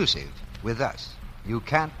exclusive with us. You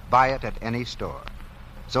can't buy it at any store.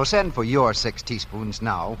 So send for your 6 teaspoons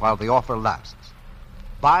now while the offer lasts.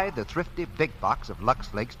 Buy the thrifty big box of Lux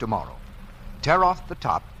Flakes tomorrow. Tear off the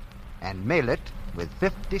top and mail it with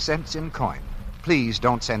 50 cents in coin. Please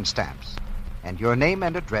don't send stamps. And your name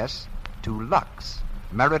and address to Lux,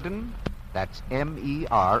 Meriden, that's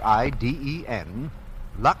Meriden,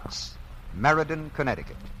 Lux, Meriden,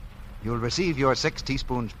 Connecticut. You'll receive your 6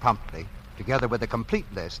 teaspoons promptly, together with a complete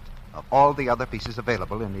list of all the other pieces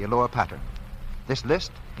available in the Allure pattern. This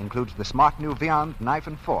list includes the smart new Viand knife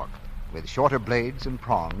and fork, with shorter blades and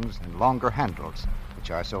prongs and longer handles,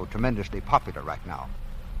 which are so tremendously popular right now.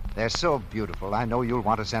 They're so beautiful, I know you'll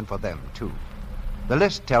want to send for them, too. The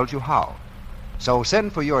list tells you how. So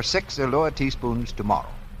send for your 6 Allure teaspoons tomorrow.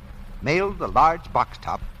 Mail the large box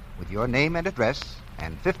top with your name and address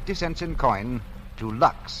and 50 cents in coin to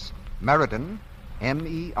Lux, Meriden,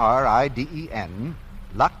 Meriden,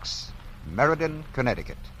 Lux, Meriden,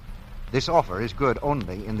 Connecticut. This offer is good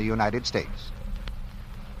only in the United States.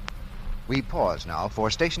 We pause now for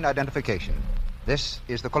station identification. This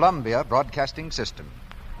is the Columbia Broadcasting System.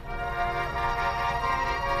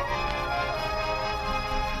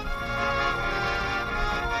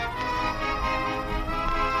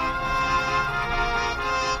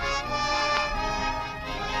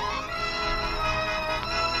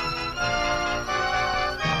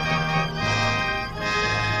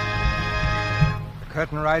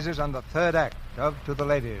 Curtain rises on the third act of To the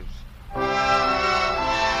Ladies.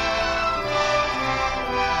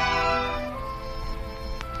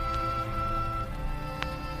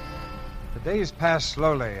 The days pass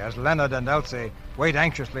slowly as Leonard and Elsie wait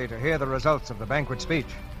anxiously to hear the results of the banquet speech.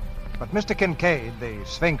 But Mr. Kincaid, the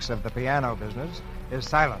sphinx of the piano business, is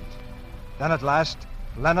silent. Then at last,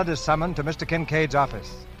 Leonard is summoned to Mr. Kincaid's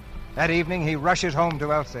office. That evening, he rushes home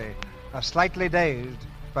to Elsie, a slightly dazed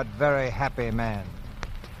but very happy man.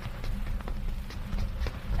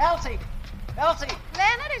 Elsie! Elsie!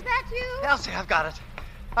 Leonard, is that you? Elsie, I've got it.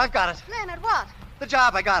 I've got it. Leonard, what? The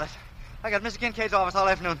job, I got it. I got Mr. Kincaid's office all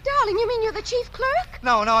afternoon. Darling, you mean you're the chief clerk?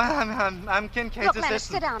 No, I'm Kincaid's Look, assistant. Leonard,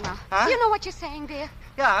 sit down now. Huh? You know what you're saying, dear?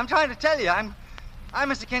 Yeah, I'm trying to tell you. I'm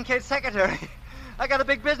Mr. Kincaid's secretary. I got a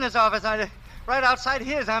big business office right outside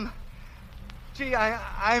his. I'm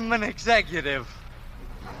an executive.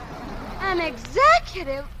 An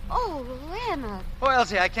executive? Oh, Leonard. Oh,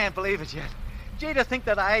 Elsie, I can't believe it yet. Gee, to think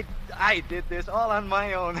that I did this all on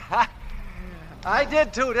my own. I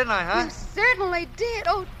did, too, didn't I, huh? You certainly did.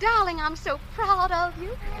 Oh, darling, I'm so proud of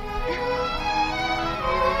you.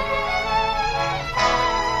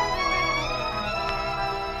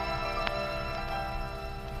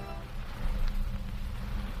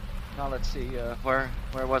 Now, let's see. Where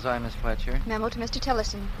was I, Miss Fletcher? Memo to Mr.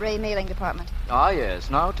 Tillison, Ray Mailing Department. Ah, yes.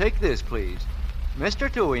 Now, take this, please. Mr.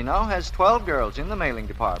 Toohey now has 12 girls in the mailing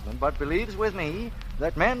department, but believes with me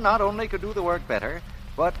that men not only could do the work better,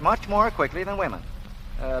 but much more quickly than women.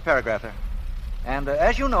 Paragraph there. And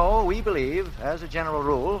as you know, we believe, as a general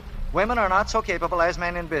rule, women are not so capable as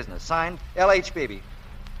men in business. Signed, L.H. Beebe.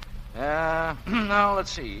 Now,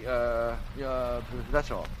 let's see.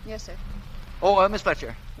 That's all. Yes, sir. Oh, Miss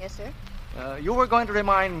Fletcher. Yes, sir. You were going to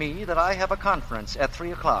remind me that I have a conference at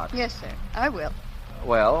 3 o'clock. Yes, sir. I will.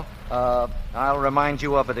 Well, I'll remind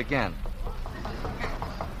you of it again.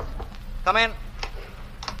 Come in.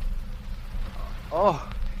 Oh,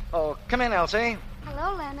 come in, Elsie.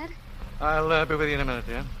 Hello, Leonard. I'll be with you in a minute,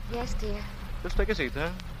 dear. Yes, dear. Just take a seat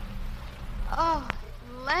there. Oh,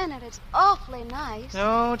 Leonard, it's awfully nice.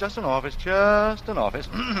 No, just an office.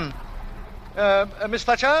 Miss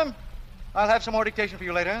Fletcher, I'll have some more dictation for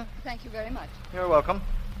you later. Thank you very much. You're welcome.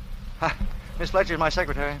 Miss Fletcher's my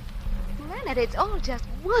secretary. Leonard, it's all just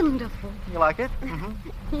wonderful. You like it?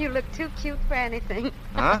 Mm-hmm. You look too cute for anything.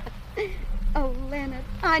 Huh? Oh, Leonard,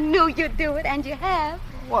 I knew you'd do it, and you have.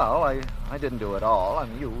 Well, I didn't do it all. I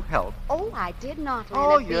mean, you helped. Oh, I did not, Leonard.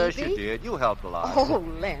 Oh, yes, Beebe. you did. You helped a lot. Oh,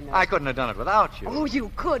 Leonard. I couldn't have done it without you. Oh,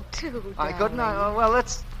 you could, too, I couldn't. Well,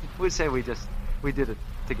 we'd say we did it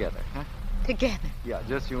together, huh? Together. Yeah,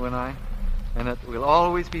 just you and I. And that we'll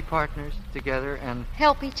always be partners together and...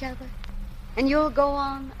 help each other. And you'll go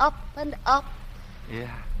on up and up.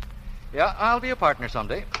 Yeah. Yeah, I'll be a partner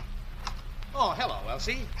someday. Oh, hello,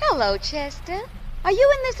 Elsie. Hello, Chester. Are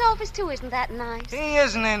you in this office, too? Isn't that nice? He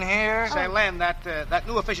isn't in here. Say, Len, that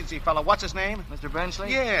new efficiency fellow, what's his name? Mr.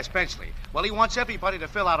 Benchley? Yes, Benchley. Well, he wants everybody to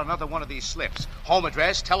fill out another one of these slips. Home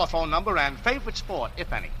address, telephone number, and favorite sport,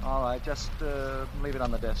 if any. All right, just leave it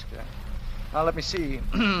on the desk there. Now, let me see.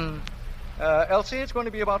 Elsie, it's going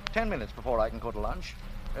to be about 10 minutes before I can go to lunch.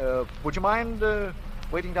 Would you mind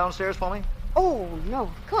waiting downstairs for me? Oh, no,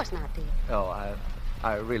 of course not, dear. Oh,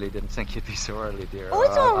 I really didn't think you'd be so early, dear. Oh,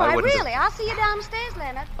 it's all right, wouldn't really. I'll see you downstairs,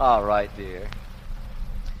 Leonard. All right, dear.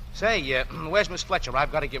 Say, where's Miss Fletcher?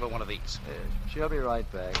 I've got to give her one of these. She'll be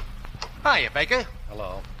right back. Hiya, Baker.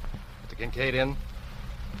 Hello. Mr. Kincaid in?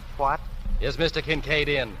 What? Is Mr. Kincaid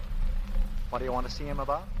in? What do you want to see him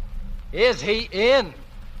about? Is he in?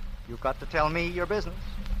 You've got to tell me your business.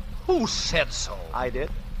 Who said so? I did.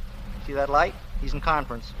 See that light? He's in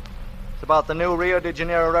conference. It's about the new Rio de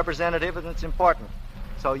Janeiro representative, and it's important.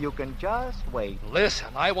 So you can just wait. Listen,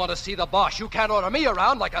 I want to see the boss. You can't order me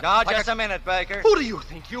around like a... Now, just a minute, Baker. Who do you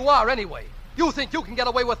think you are, anyway? You think you can get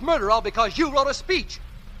away with murder all because you wrote a speech.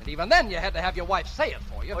 And even then, you had to have your wife say it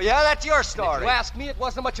for you. Oh, yeah, that's your story. And if you ask me, it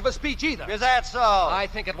wasn't much of a speech either. Is that so? I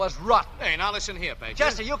think it was rotten. Hey, now listen here, Baker.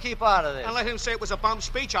 Chester, you keep out of this. And let him say it was a bum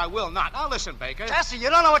speech. I will not. Now listen, Baker. Chester, you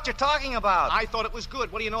don't know what you're talking about. I thought it was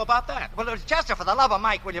good. What do you know about that? Well, Chester, for the love of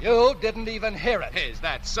Mike, will you... You didn't even hear it. Is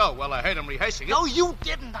that so? Well, I heard him rehearsing it. No, you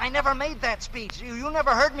didn't. I never made that speech. You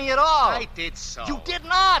never heard me at all. I did so. You did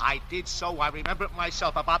not. I did so. I remember it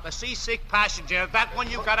myself about the seasick passenger. That one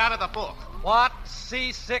you got out of the book. What?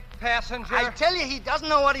 Seasick passenger? I tell you, he doesn't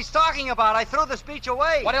know what he's talking about. I threw the speech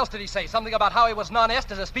away. What else did he say? Something about how he was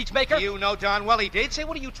non-est as a speech maker? You know darn well he did. Say,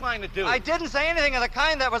 what are you trying to do? I didn't say anything of the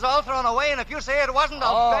kind. That was all thrown away, and if you say it wasn't,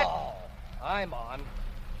 I'll bet... Oh, I'm on.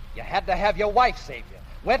 You had to have your wife save you.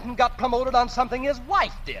 Went and got promoted on something his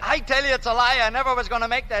wife did. I tell you, it's a lie. I never was going to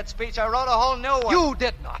make that speech. I wrote a whole new one. You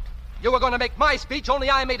did not. You were going to make my speech, only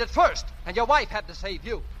I made it first, and your wife had to save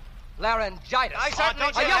you. Laryngitis. I certainly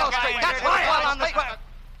a yellow streak. That's why on the spot.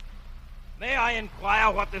 May I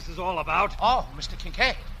inquire what this is all about? Oh, Mr.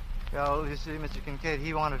 Kincaid. Well, you see, Mr. Kincaid,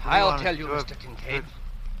 he wanted to... I'll tell you, Mr. Kincaid.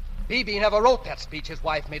 Beebe never wrote that speech his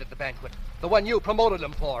wife made at the banquet. The one you promoted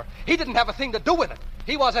him for. He didn't have a thing to do with it.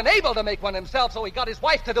 He wasn't able to make one himself, so he got his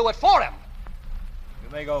wife to do it for him. You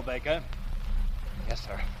may go, Baker. Yes,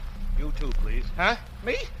 sir. You too, please. Huh?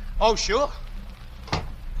 Me? Oh, sure.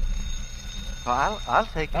 Well, I'll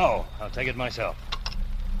take it. No, I'll take it myself.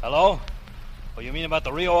 Hello? Oh, you mean about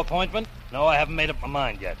the Rio appointment? No, I haven't made up my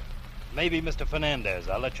mind yet. Maybe Mr. Fernandez.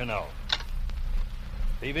 I'll let you know.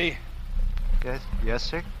 Phoebe? Yes,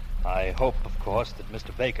 sir? I hope, of course, that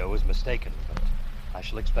Mr. Baker was mistaken, but I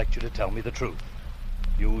shall expect you to tell me the truth.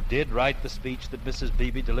 You did write the speech that Mrs.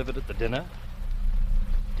 Beebe delivered at the dinner?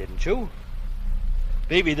 Didn't you?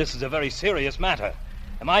 Phoebe, this is a very serious matter.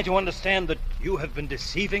 Am I to understand that you have been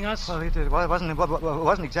deceiving us? Well, it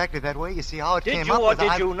wasn't exactly that way. You see how it came up. Did you or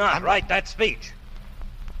did you not write that speech?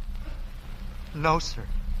 No, sir.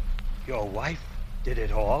 Your wife did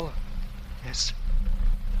it all? Yes, sir.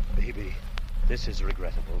 Baby, this is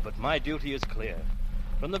regrettable, but my duty is clear.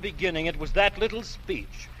 From the beginning, it was that little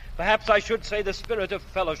speech. Perhaps I should say the spirit of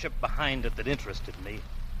fellowship behind it that interested me.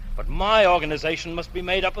 But my organization must be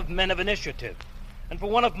made up of men of initiative. and for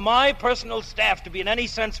one of my personal staff to be in any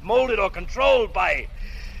sense molded or controlled by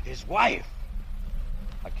his wife.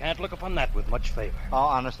 I can't look upon that with much favor. Oh,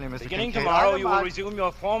 honestly, Mr. Beginning Kincaid, tomorrow, you will resume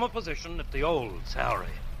your former position at the old salary.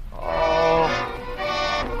 Oh.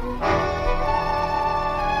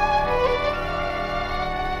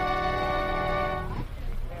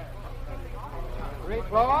 3rd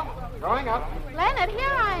floor, going up. Leonard, here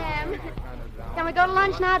I am. Can we go to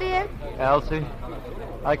lunch now, dear? Elsie,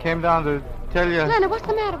 I came down to tell you Leonard, what's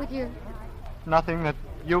the matter with you? nothing that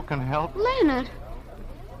you can help. Leonard.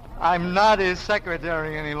 I'm not his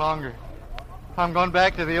secretary any longer. I'm going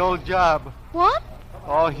back to the old job. What?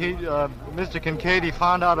 Oh, Mr. Kincaid, he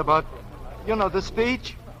found out about, the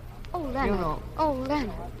speech. Oh, Leonard. Oh,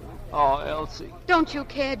 Leonard. Oh, Elsie. Don't you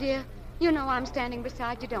care, dear? You know I'm standing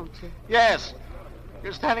beside you, don't you? Yes.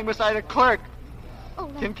 You're standing beside a clerk. Oh,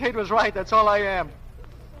 Leonard. Kincaid was right. That's all I am.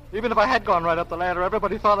 Even if I had gone right up the ladder,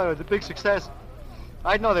 everybody thought I was a big success.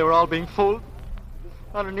 I'd know they were all being fooled.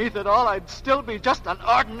 Underneath it all, I'd still be just an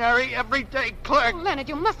ordinary, everyday clerk. Oh, Leonard,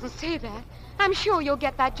 you mustn't say that. I'm sure you'll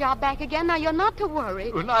get that job back again. Now, you're not to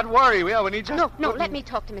worry. Well, not worry. Well, when he just... No, let me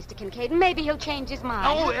talk to Mr. Kincaid, and maybe he'll change his mind.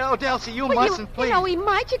 Oh, Elsie, you mustn't, please. He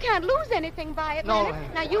might. You can't lose anything by it, No.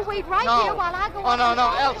 Leonard. Now, you wait right here while I go... Oh,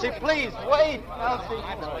 no, Elsie, please, wait. Elsie.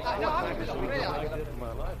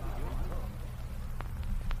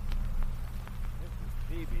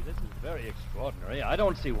 Phoebe, this is very extraordinary. I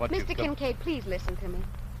don't see what Mr. Kincaid, please listen to me.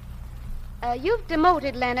 You've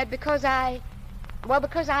demoted Leonard because I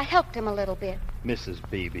helped him a little bit. Mrs.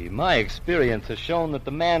 Beebe, my experience has shown that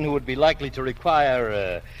the man who would be likely to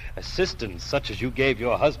require assistance such as you gave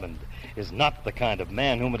your husband is not the kind of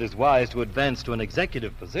man whom it is wise to advance to an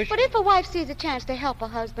executive position. But if a wife sees a chance to help her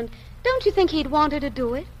husband, don't you think he'd want her to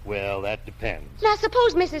do it? Well, that depends. Now,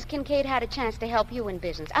 suppose Mrs. Kincaid had a chance to help you in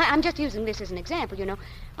business. I'm just using this as an example,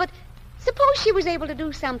 But suppose she was able to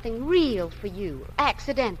do something real for you,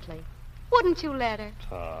 accidentally. Wouldn't you let her?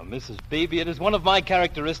 Mrs. Beebe, it is one of my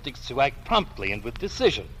characteristics to act promptly and with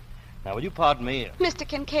decision. Now, will you pardon me? Mr.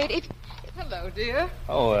 Kincaid, if... Hello, dear.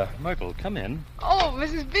 Oh, Myrtle, come in. Oh,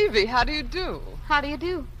 Mrs. Beebe, how do you do? How do you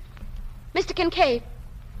do? Mr. Kincaid,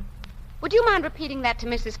 would you mind repeating that to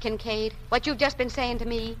Mrs. Kincaid, what you've just been saying to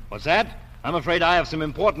me? What's that? I'm afraid I have some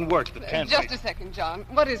important work that can't Just wait. a second, John.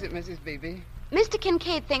 What is it, Mrs. Beebe? Mr.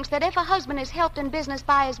 Kincaid thinks that if a husband is helped in business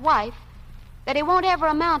by his wife, that it won't ever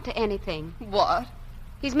amount to anything. What?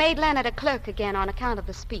 He's made Leonard a clerk again on account of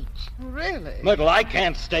the speech. Really? Myrtle, I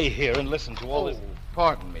can't stay here and listen to all this.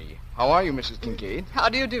 Pardon me. How are you, Mrs. Kincaid? How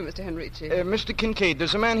do you do, Mr. Henrici? Mr. Kincaid,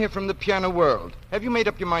 there's a man here from the piano world. Have you made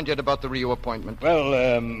up your mind yet about the Rio appointment? Well,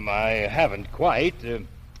 I haven't quite.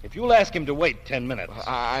 If you'll ask him to wait 10 minutes.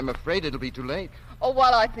 I'm afraid it'll be too late. Oh,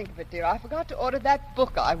 while I think of it, dear, I forgot to order that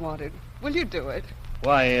book I wanted. Will you do it?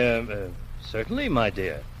 Why, certainly, my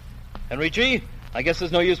dear. Henrici, I guess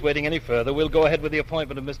there's no use waiting any further. We'll go ahead with the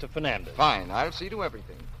appointment of Mr. Fernandez. Fine. I'll see to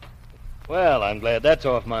everything. Well, I'm glad that's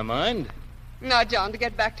off my mind. Now, John, to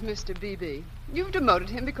get back to Mr. Beebe. You've demoted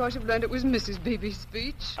him because you've learned it was Mrs. Beebe's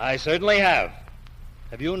speech. I certainly have.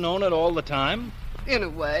 Have you known it all the time? In a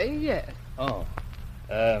way, yes. Oh.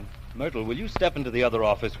 Myrtle, will you step into the other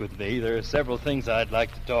office with me? There are several things I'd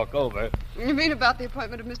like to talk over. You mean about the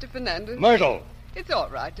appointment of Mr. Fernandez? Myrtle! It's all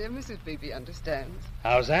right, dear. Mrs. Beebe understands.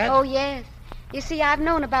 How's that? Oh, yes. You see, I've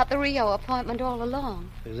known about the Rio appointment all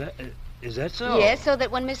along. Is that so? Yes, so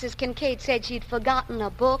that when Mrs. Kincaid said she'd forgotten a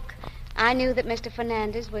book, I knew that Mr.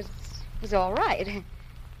 Fernandez was all right.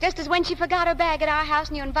 Just as when she forgot her bag at our house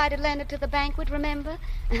and you invited Leonard to the banquet, remember?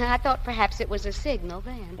 I thought perhaps it was a signal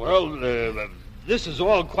then. Well, this is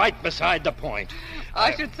all quite beside the point.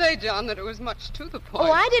 I should say, John, that it was much to the point.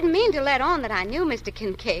 Oh, I didn't mean to let on that I knew Mr.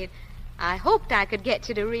 Kincaid. I hoped I could get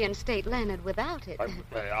you to reinstate Leonard without it.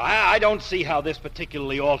 I don't see how this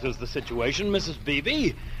particularly alters the situation, Mrs.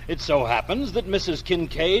 Beebe. It so happens that Mrs.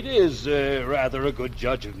 Kincaid is rather a good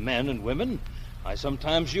judge of men and women. I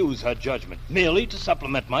sometimes use her judgment, merely to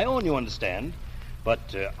supplement my own, you understand.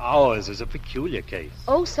 But ours is a peculiar case.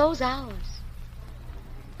 Oh, so's ours.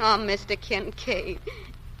 Oh, Mr. Kincaid,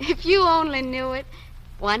 if you only knew it,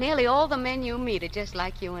 why, nearly all the men you meet are just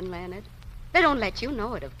like you and Leonard. They don't let you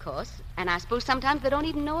know it, of course, and I suppose sometimes they don't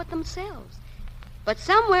even know it themselves. But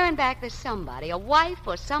somewhere in back there's somebody, a wife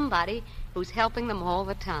or somebody, who's helping them all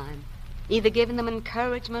the time, either giving them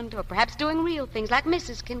encouragement or perhaps doing real things like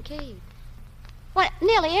Mrs. Kincaid. Well,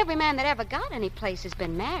 nearly every man that ever got any place has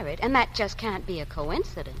been married, and that just can't be a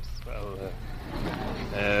coincidence. Well,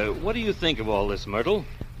 what do you think of all this, Myrtle?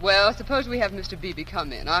 Well, suppose we have Mr. Beebe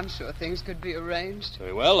come in. I'm sure things could be arranged.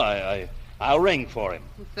 Very well. I I'll ring for him.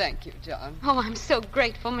 Thank you, John. Oh, I'm so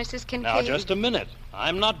grateful, Mrs. Kincaid. Now, just a minute.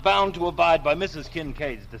 I'm not bound to abide by Mrs.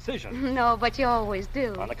 Kincaid's decision. No, but you always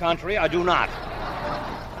do. On the contrary, I do not.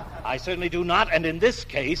 I certainly do not, and in this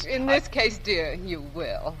case... In this case, dear, you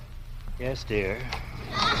will. Yes, dear.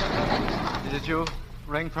 Did you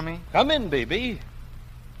ring for me? Come in, Beebe.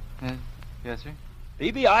 Yes, sir?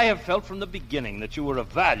 Beebe, I have felt from the beginning that you were a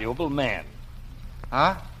valuable man.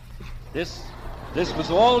 Huh? This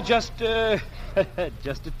was all just a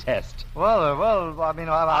test. Well, I mean,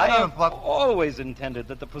 I have always intended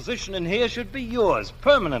that the position in here should be yours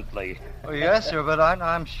permanently. Oh, yes, sir, but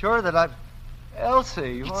I'm sure that I've...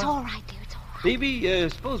 Elsie... It's all right, dear, it's all right. Beebe,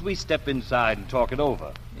 suppose we step inside and talk it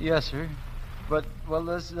over. Yes, sir. But, well,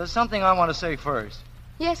 there's something I want to say first.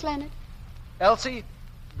 Yes, Leonard? Elsie,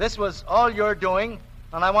 this was all your doing,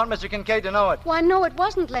 and I want Mr. Kincaid to know it. Why, no, it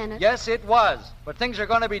wasn't, Leonard. Yes, it was. But things are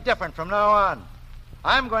going to be different from now on.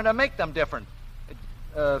 I'm going to make them different.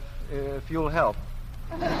 If you'll help.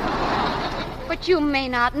 But you may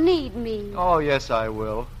not need me. Oh, yes, I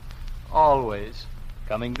will. Always.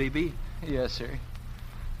 Coming, Beebe? Yes, sir.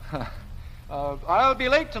 I'll be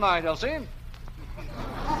late tonight, Elsie.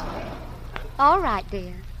 All right,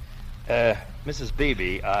 dear. Mrs.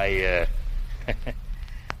 Beebe, I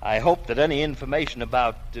hope that any information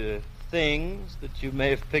about things that you may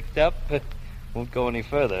have picked up won't go any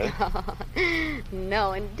further.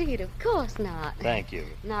 No, indeed, of course not. Thank you.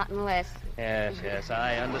 Not unless... Yes,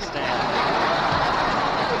 I understand.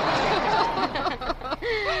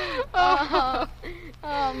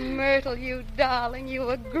 Oh, Myrtle, you darling, you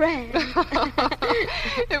were grand.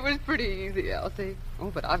 It was pretty easy, Elsie. Oh,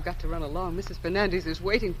 but I've got to run along. Mrs. Fernandez is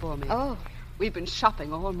waiting for me. Oh. We've been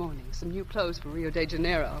shopping all morning. Some new clothes for Rio de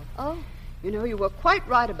Janeiro. Oh. You know, you were quite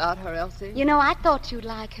right about her, Elsie. You know, I thought you'd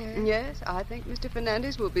like her. Yes, I think Mr.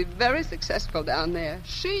 Fernandez will be very successful down there.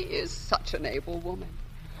 She is such an able woman.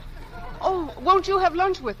 Oh, won't you have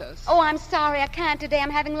lunch with us? Oh, I'm sorry I can't today. I'm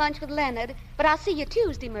having lunch with Leonard. But I'll see you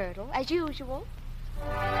Tuesday, Myrtle, as usual.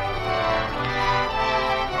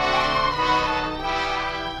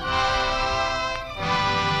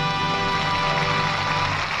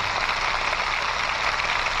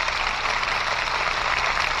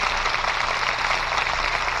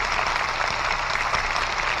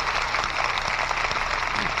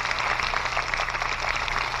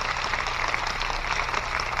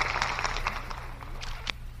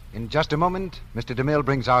 In just a moment, Mr. DeMille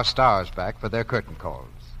brings our stars back for their curtain calls.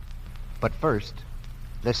 But first,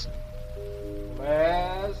 listen.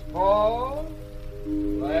 Last call.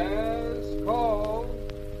 Last call.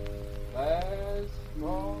 Last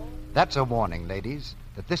call. That's a warning, ladies,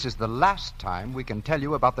 that this is the last time we can tell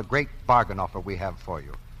you about the great bargain offer we have for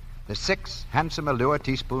you. The 6 handsome Allure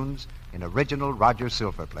teaspoons in original Rogers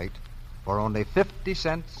silver plate for only 50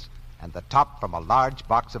 cents and the top from a large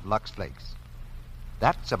box of Lux Flakes.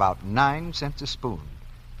 That's about 9 cents a spoon,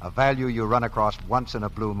 a value you run across once in a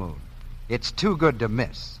blue moon. It's too good to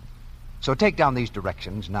miss. So take down these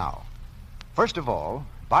directions now. First of all,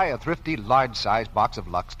 buy a thrifty large-sized box of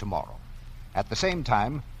Lux tomorrow. At the same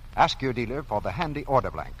time, ask your dealer for the handy order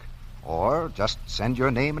blank, or just send your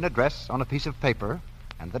name and address on a piece of paper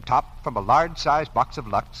and the top from a large-sized box of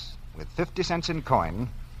Lux with 50 cents in coin,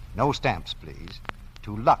 no stamps, please,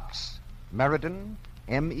 to Lux, Meriden,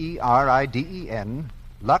 Meriden,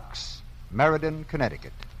 Lux, Meriden,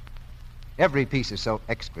 Connecticut. Every piece is so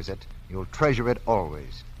exquisite, you'll treasure it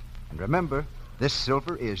always. And remember, this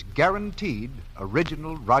silver is guaranteed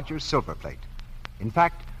original Rogers silver plate. In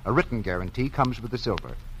fact, a written guarantee comes with the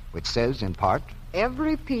silver, which says, in part,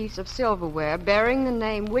 every piece of silverware bearing the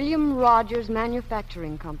name William Rogers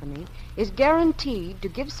Manufacturing Company is guaranteed to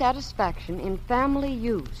give satisfaction in family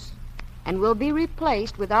use and will be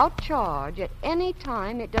replaced without charge at any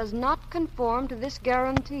time it does not conform to this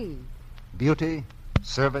guarantee. Beauty,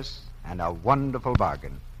 service, and a wonderful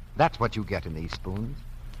bargain. That's what you get in these spoons.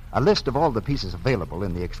 A list of all the pieces available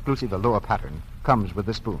in the exclusive Allure pattern comes with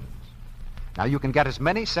the spoons. Now, you can get as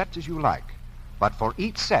many sets as you like, but for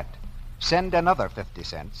each set, send another 50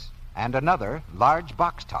 cents and another large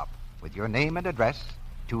box top with your name and address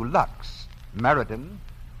to Lux, Meriden,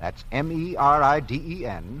 that's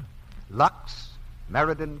Meriden, Lux,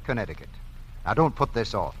 Meriden, Connecticut. Now, don't put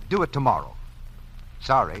this off. Do it tomorrow.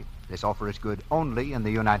 Sorry, this offer is good only in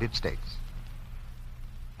the United States.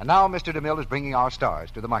 And now Mr. DeMille is bringing our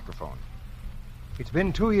stars to the microphone. It's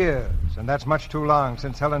been 2 years, and that's much too long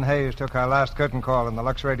since Helen Hayes took our last curtain call in the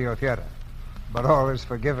Lux Radio Theater. But all is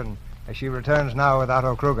forgiven as she returns now with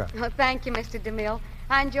Otto Kruger. Oh, thank you, Mr. DeMille.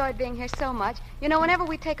 I enjoyed being here so much. You know, whenever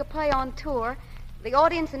we take a play on tour, the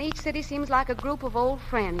audience in each city seems like a group of old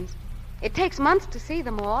friends. It takes months to see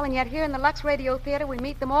them all, and yet here in the Lux Radio Theater, we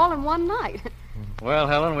meet them all in one night. Well,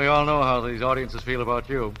 Helen, we all know how these audiences feel about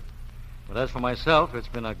you. But as for myself, it's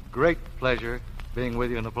been a great pleasure being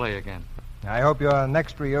with you in the play again. I hope your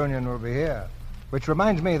next reunion will be here. Which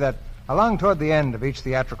reminds me that along toward the end of each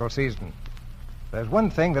theatrical season, there's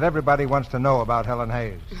one thing that everybody wants to know about Helen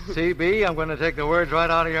Hayes. CB, I'm going to take the words right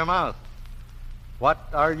out of your mouth. What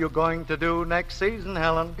are you going to do next season,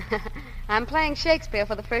 Helen? I'm playing Shakespeare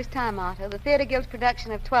for the first time, Otto. The Theater Guild's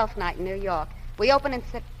production of Twelfth Night in New York. We open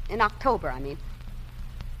in October, I mean.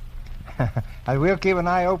 And we'll keep an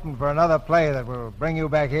eye open for another play that will bring you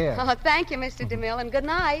back here. Oh, thank you, Mr. DeMille, and good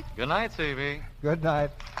night. Good night, CB. Good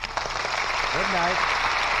night. Good night.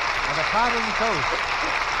 And a parting toast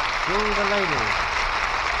to the ladies.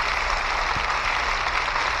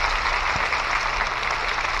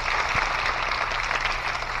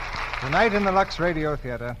 Tonight in the Lux Radio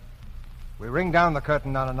Theater, we ring down the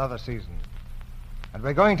curtain on another season. And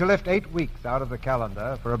we're going to lift 8 weeks out of the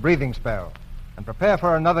calendar for a breathing spell and prepare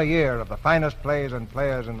for another year of the finest plays and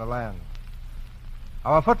players in the land.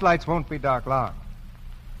 Our footlights won't be dark long.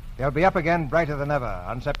 They'll be up again brighter than ever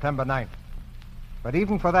on September 9th. But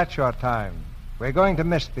even for that short time, we're going to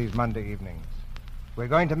miss these Monday evenings. We're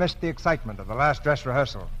going to miss the excitement of the last dress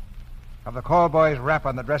rehearsal, of the call boy's rap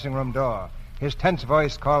on the dressing room door, his tense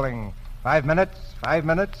voice calling, 5 minutes, 5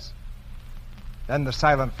 minutes. Then the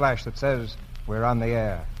silent flash that says, we're on the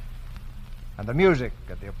air. And the music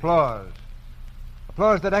and the applause.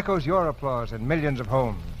 Applause that echoes your applause in millions of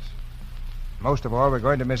homes. Most of all, we're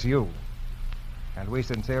going to miss you. And we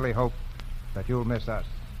sincerely hope that you'll miss us.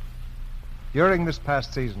 During this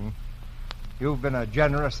past season, you've been a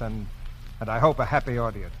generous and I hope a happy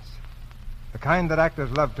audience. The kind that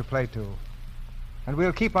actors love to play to. And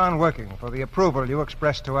we'll keep on working for the approval you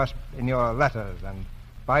express to us in your letters and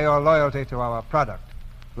by your loyalty to our product,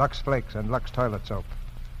 Lux Flakes and Lux Toilet Soap.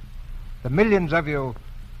 The millions of you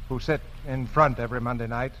who sit in front every Monday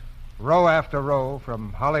night, row after row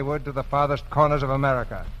from Hollywood to the farthest corners of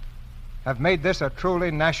America, have made this a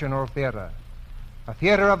truly national theater, a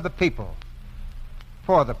theater of the people,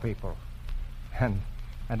 for the people, and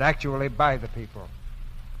actually by the people.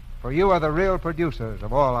 For you are the real producers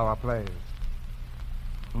of all our plays.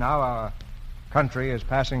 Now our country is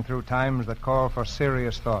passing through times that call for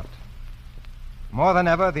serious thought. More than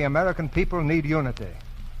ever, the American people need unity,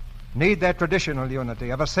 need their traditional unity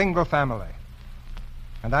of a single family.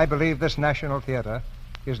 And I believe this National Theater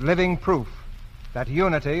is living proof that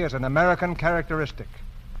unity is an American characteristic.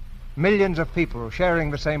 Millions of people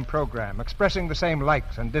sharing the same program, expressing the same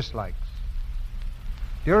likes and dislikes.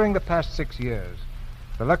 During the past 6 years,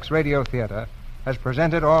 the Lux Radio Theater has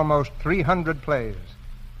presented almost 300 plays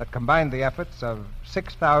that combine the efforts of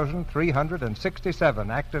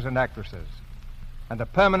 6,367 actors and actresses and a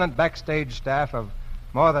permanent backstage staff of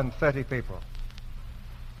more than 30 people.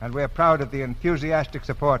 And we're proud of the enthusiastic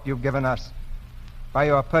support you've given us by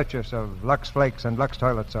your purchase of Lux Flakes and Lux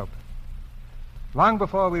Toilet Soap. Long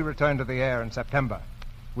before we return to the air in September,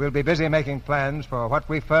 we'll be busy making plans for what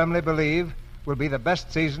we firmly believe will be the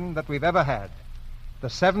best season that we've ever had, the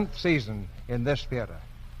 7th season in this theater.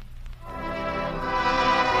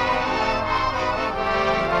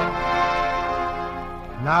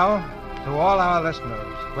 Now, to all our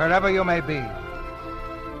listeners, wherever you may be,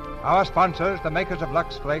 our sponsors, the makers of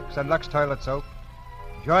Lux Flakes and Lux Toilet Soap,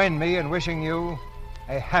 join me in wishing you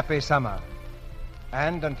a happy summer.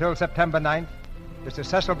 And until September 9th, this is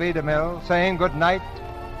Cecil B. DeMille saying good night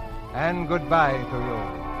and goodbye to you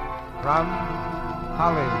from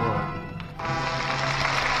Hollywood.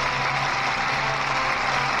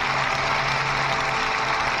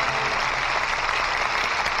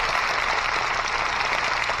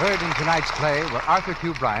 Heard in tonight's play were Arthur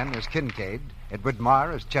Q. Bryan as Kincaid, Edward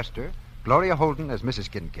Marr as Chester, Gloria Holden as Mrs.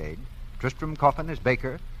 Kincaid, Tristram Coffin as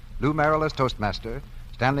Baker, Lou Merrill as Toastmaster,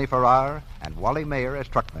 Stanley Farrar and Wally Mayer as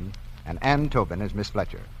Truckman, and Ann Tobin as Miss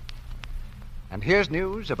Fletcher. And here's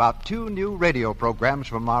news about 2 new radio programs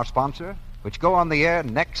from our sponsor, which go on the air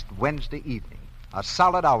next Wednesday evening. A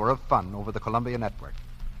solid hour of fun over the Columbia Network.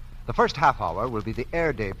 The first half hour will be the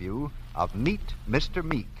air debut of Meet Mr.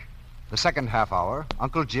 Meek. The second half hour,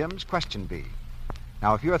 Uncle Jim's Question Bee.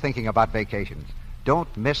 Now, if you're thinking about vacations,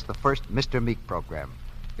 don't miss the first Mr. Meek program.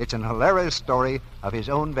 It's an hilarious story of his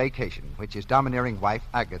own vacation, which his domineering wife,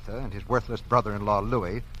 Agatha, and his worthless brother-in-law,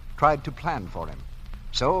 Louis, tried to plan for him.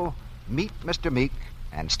 So, meet Mr. Meek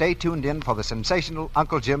and stay tuned in for the sensational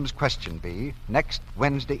Uncle Jim's Question Bee next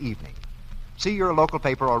Wednesday evening. See your local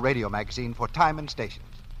paper or radio magazine for time and stations.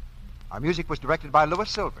 Our music was directed by Louis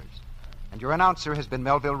Silvers, and your announcer has been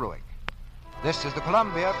Melville Ruick. This is the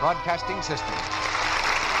Columbia Broadcasting System.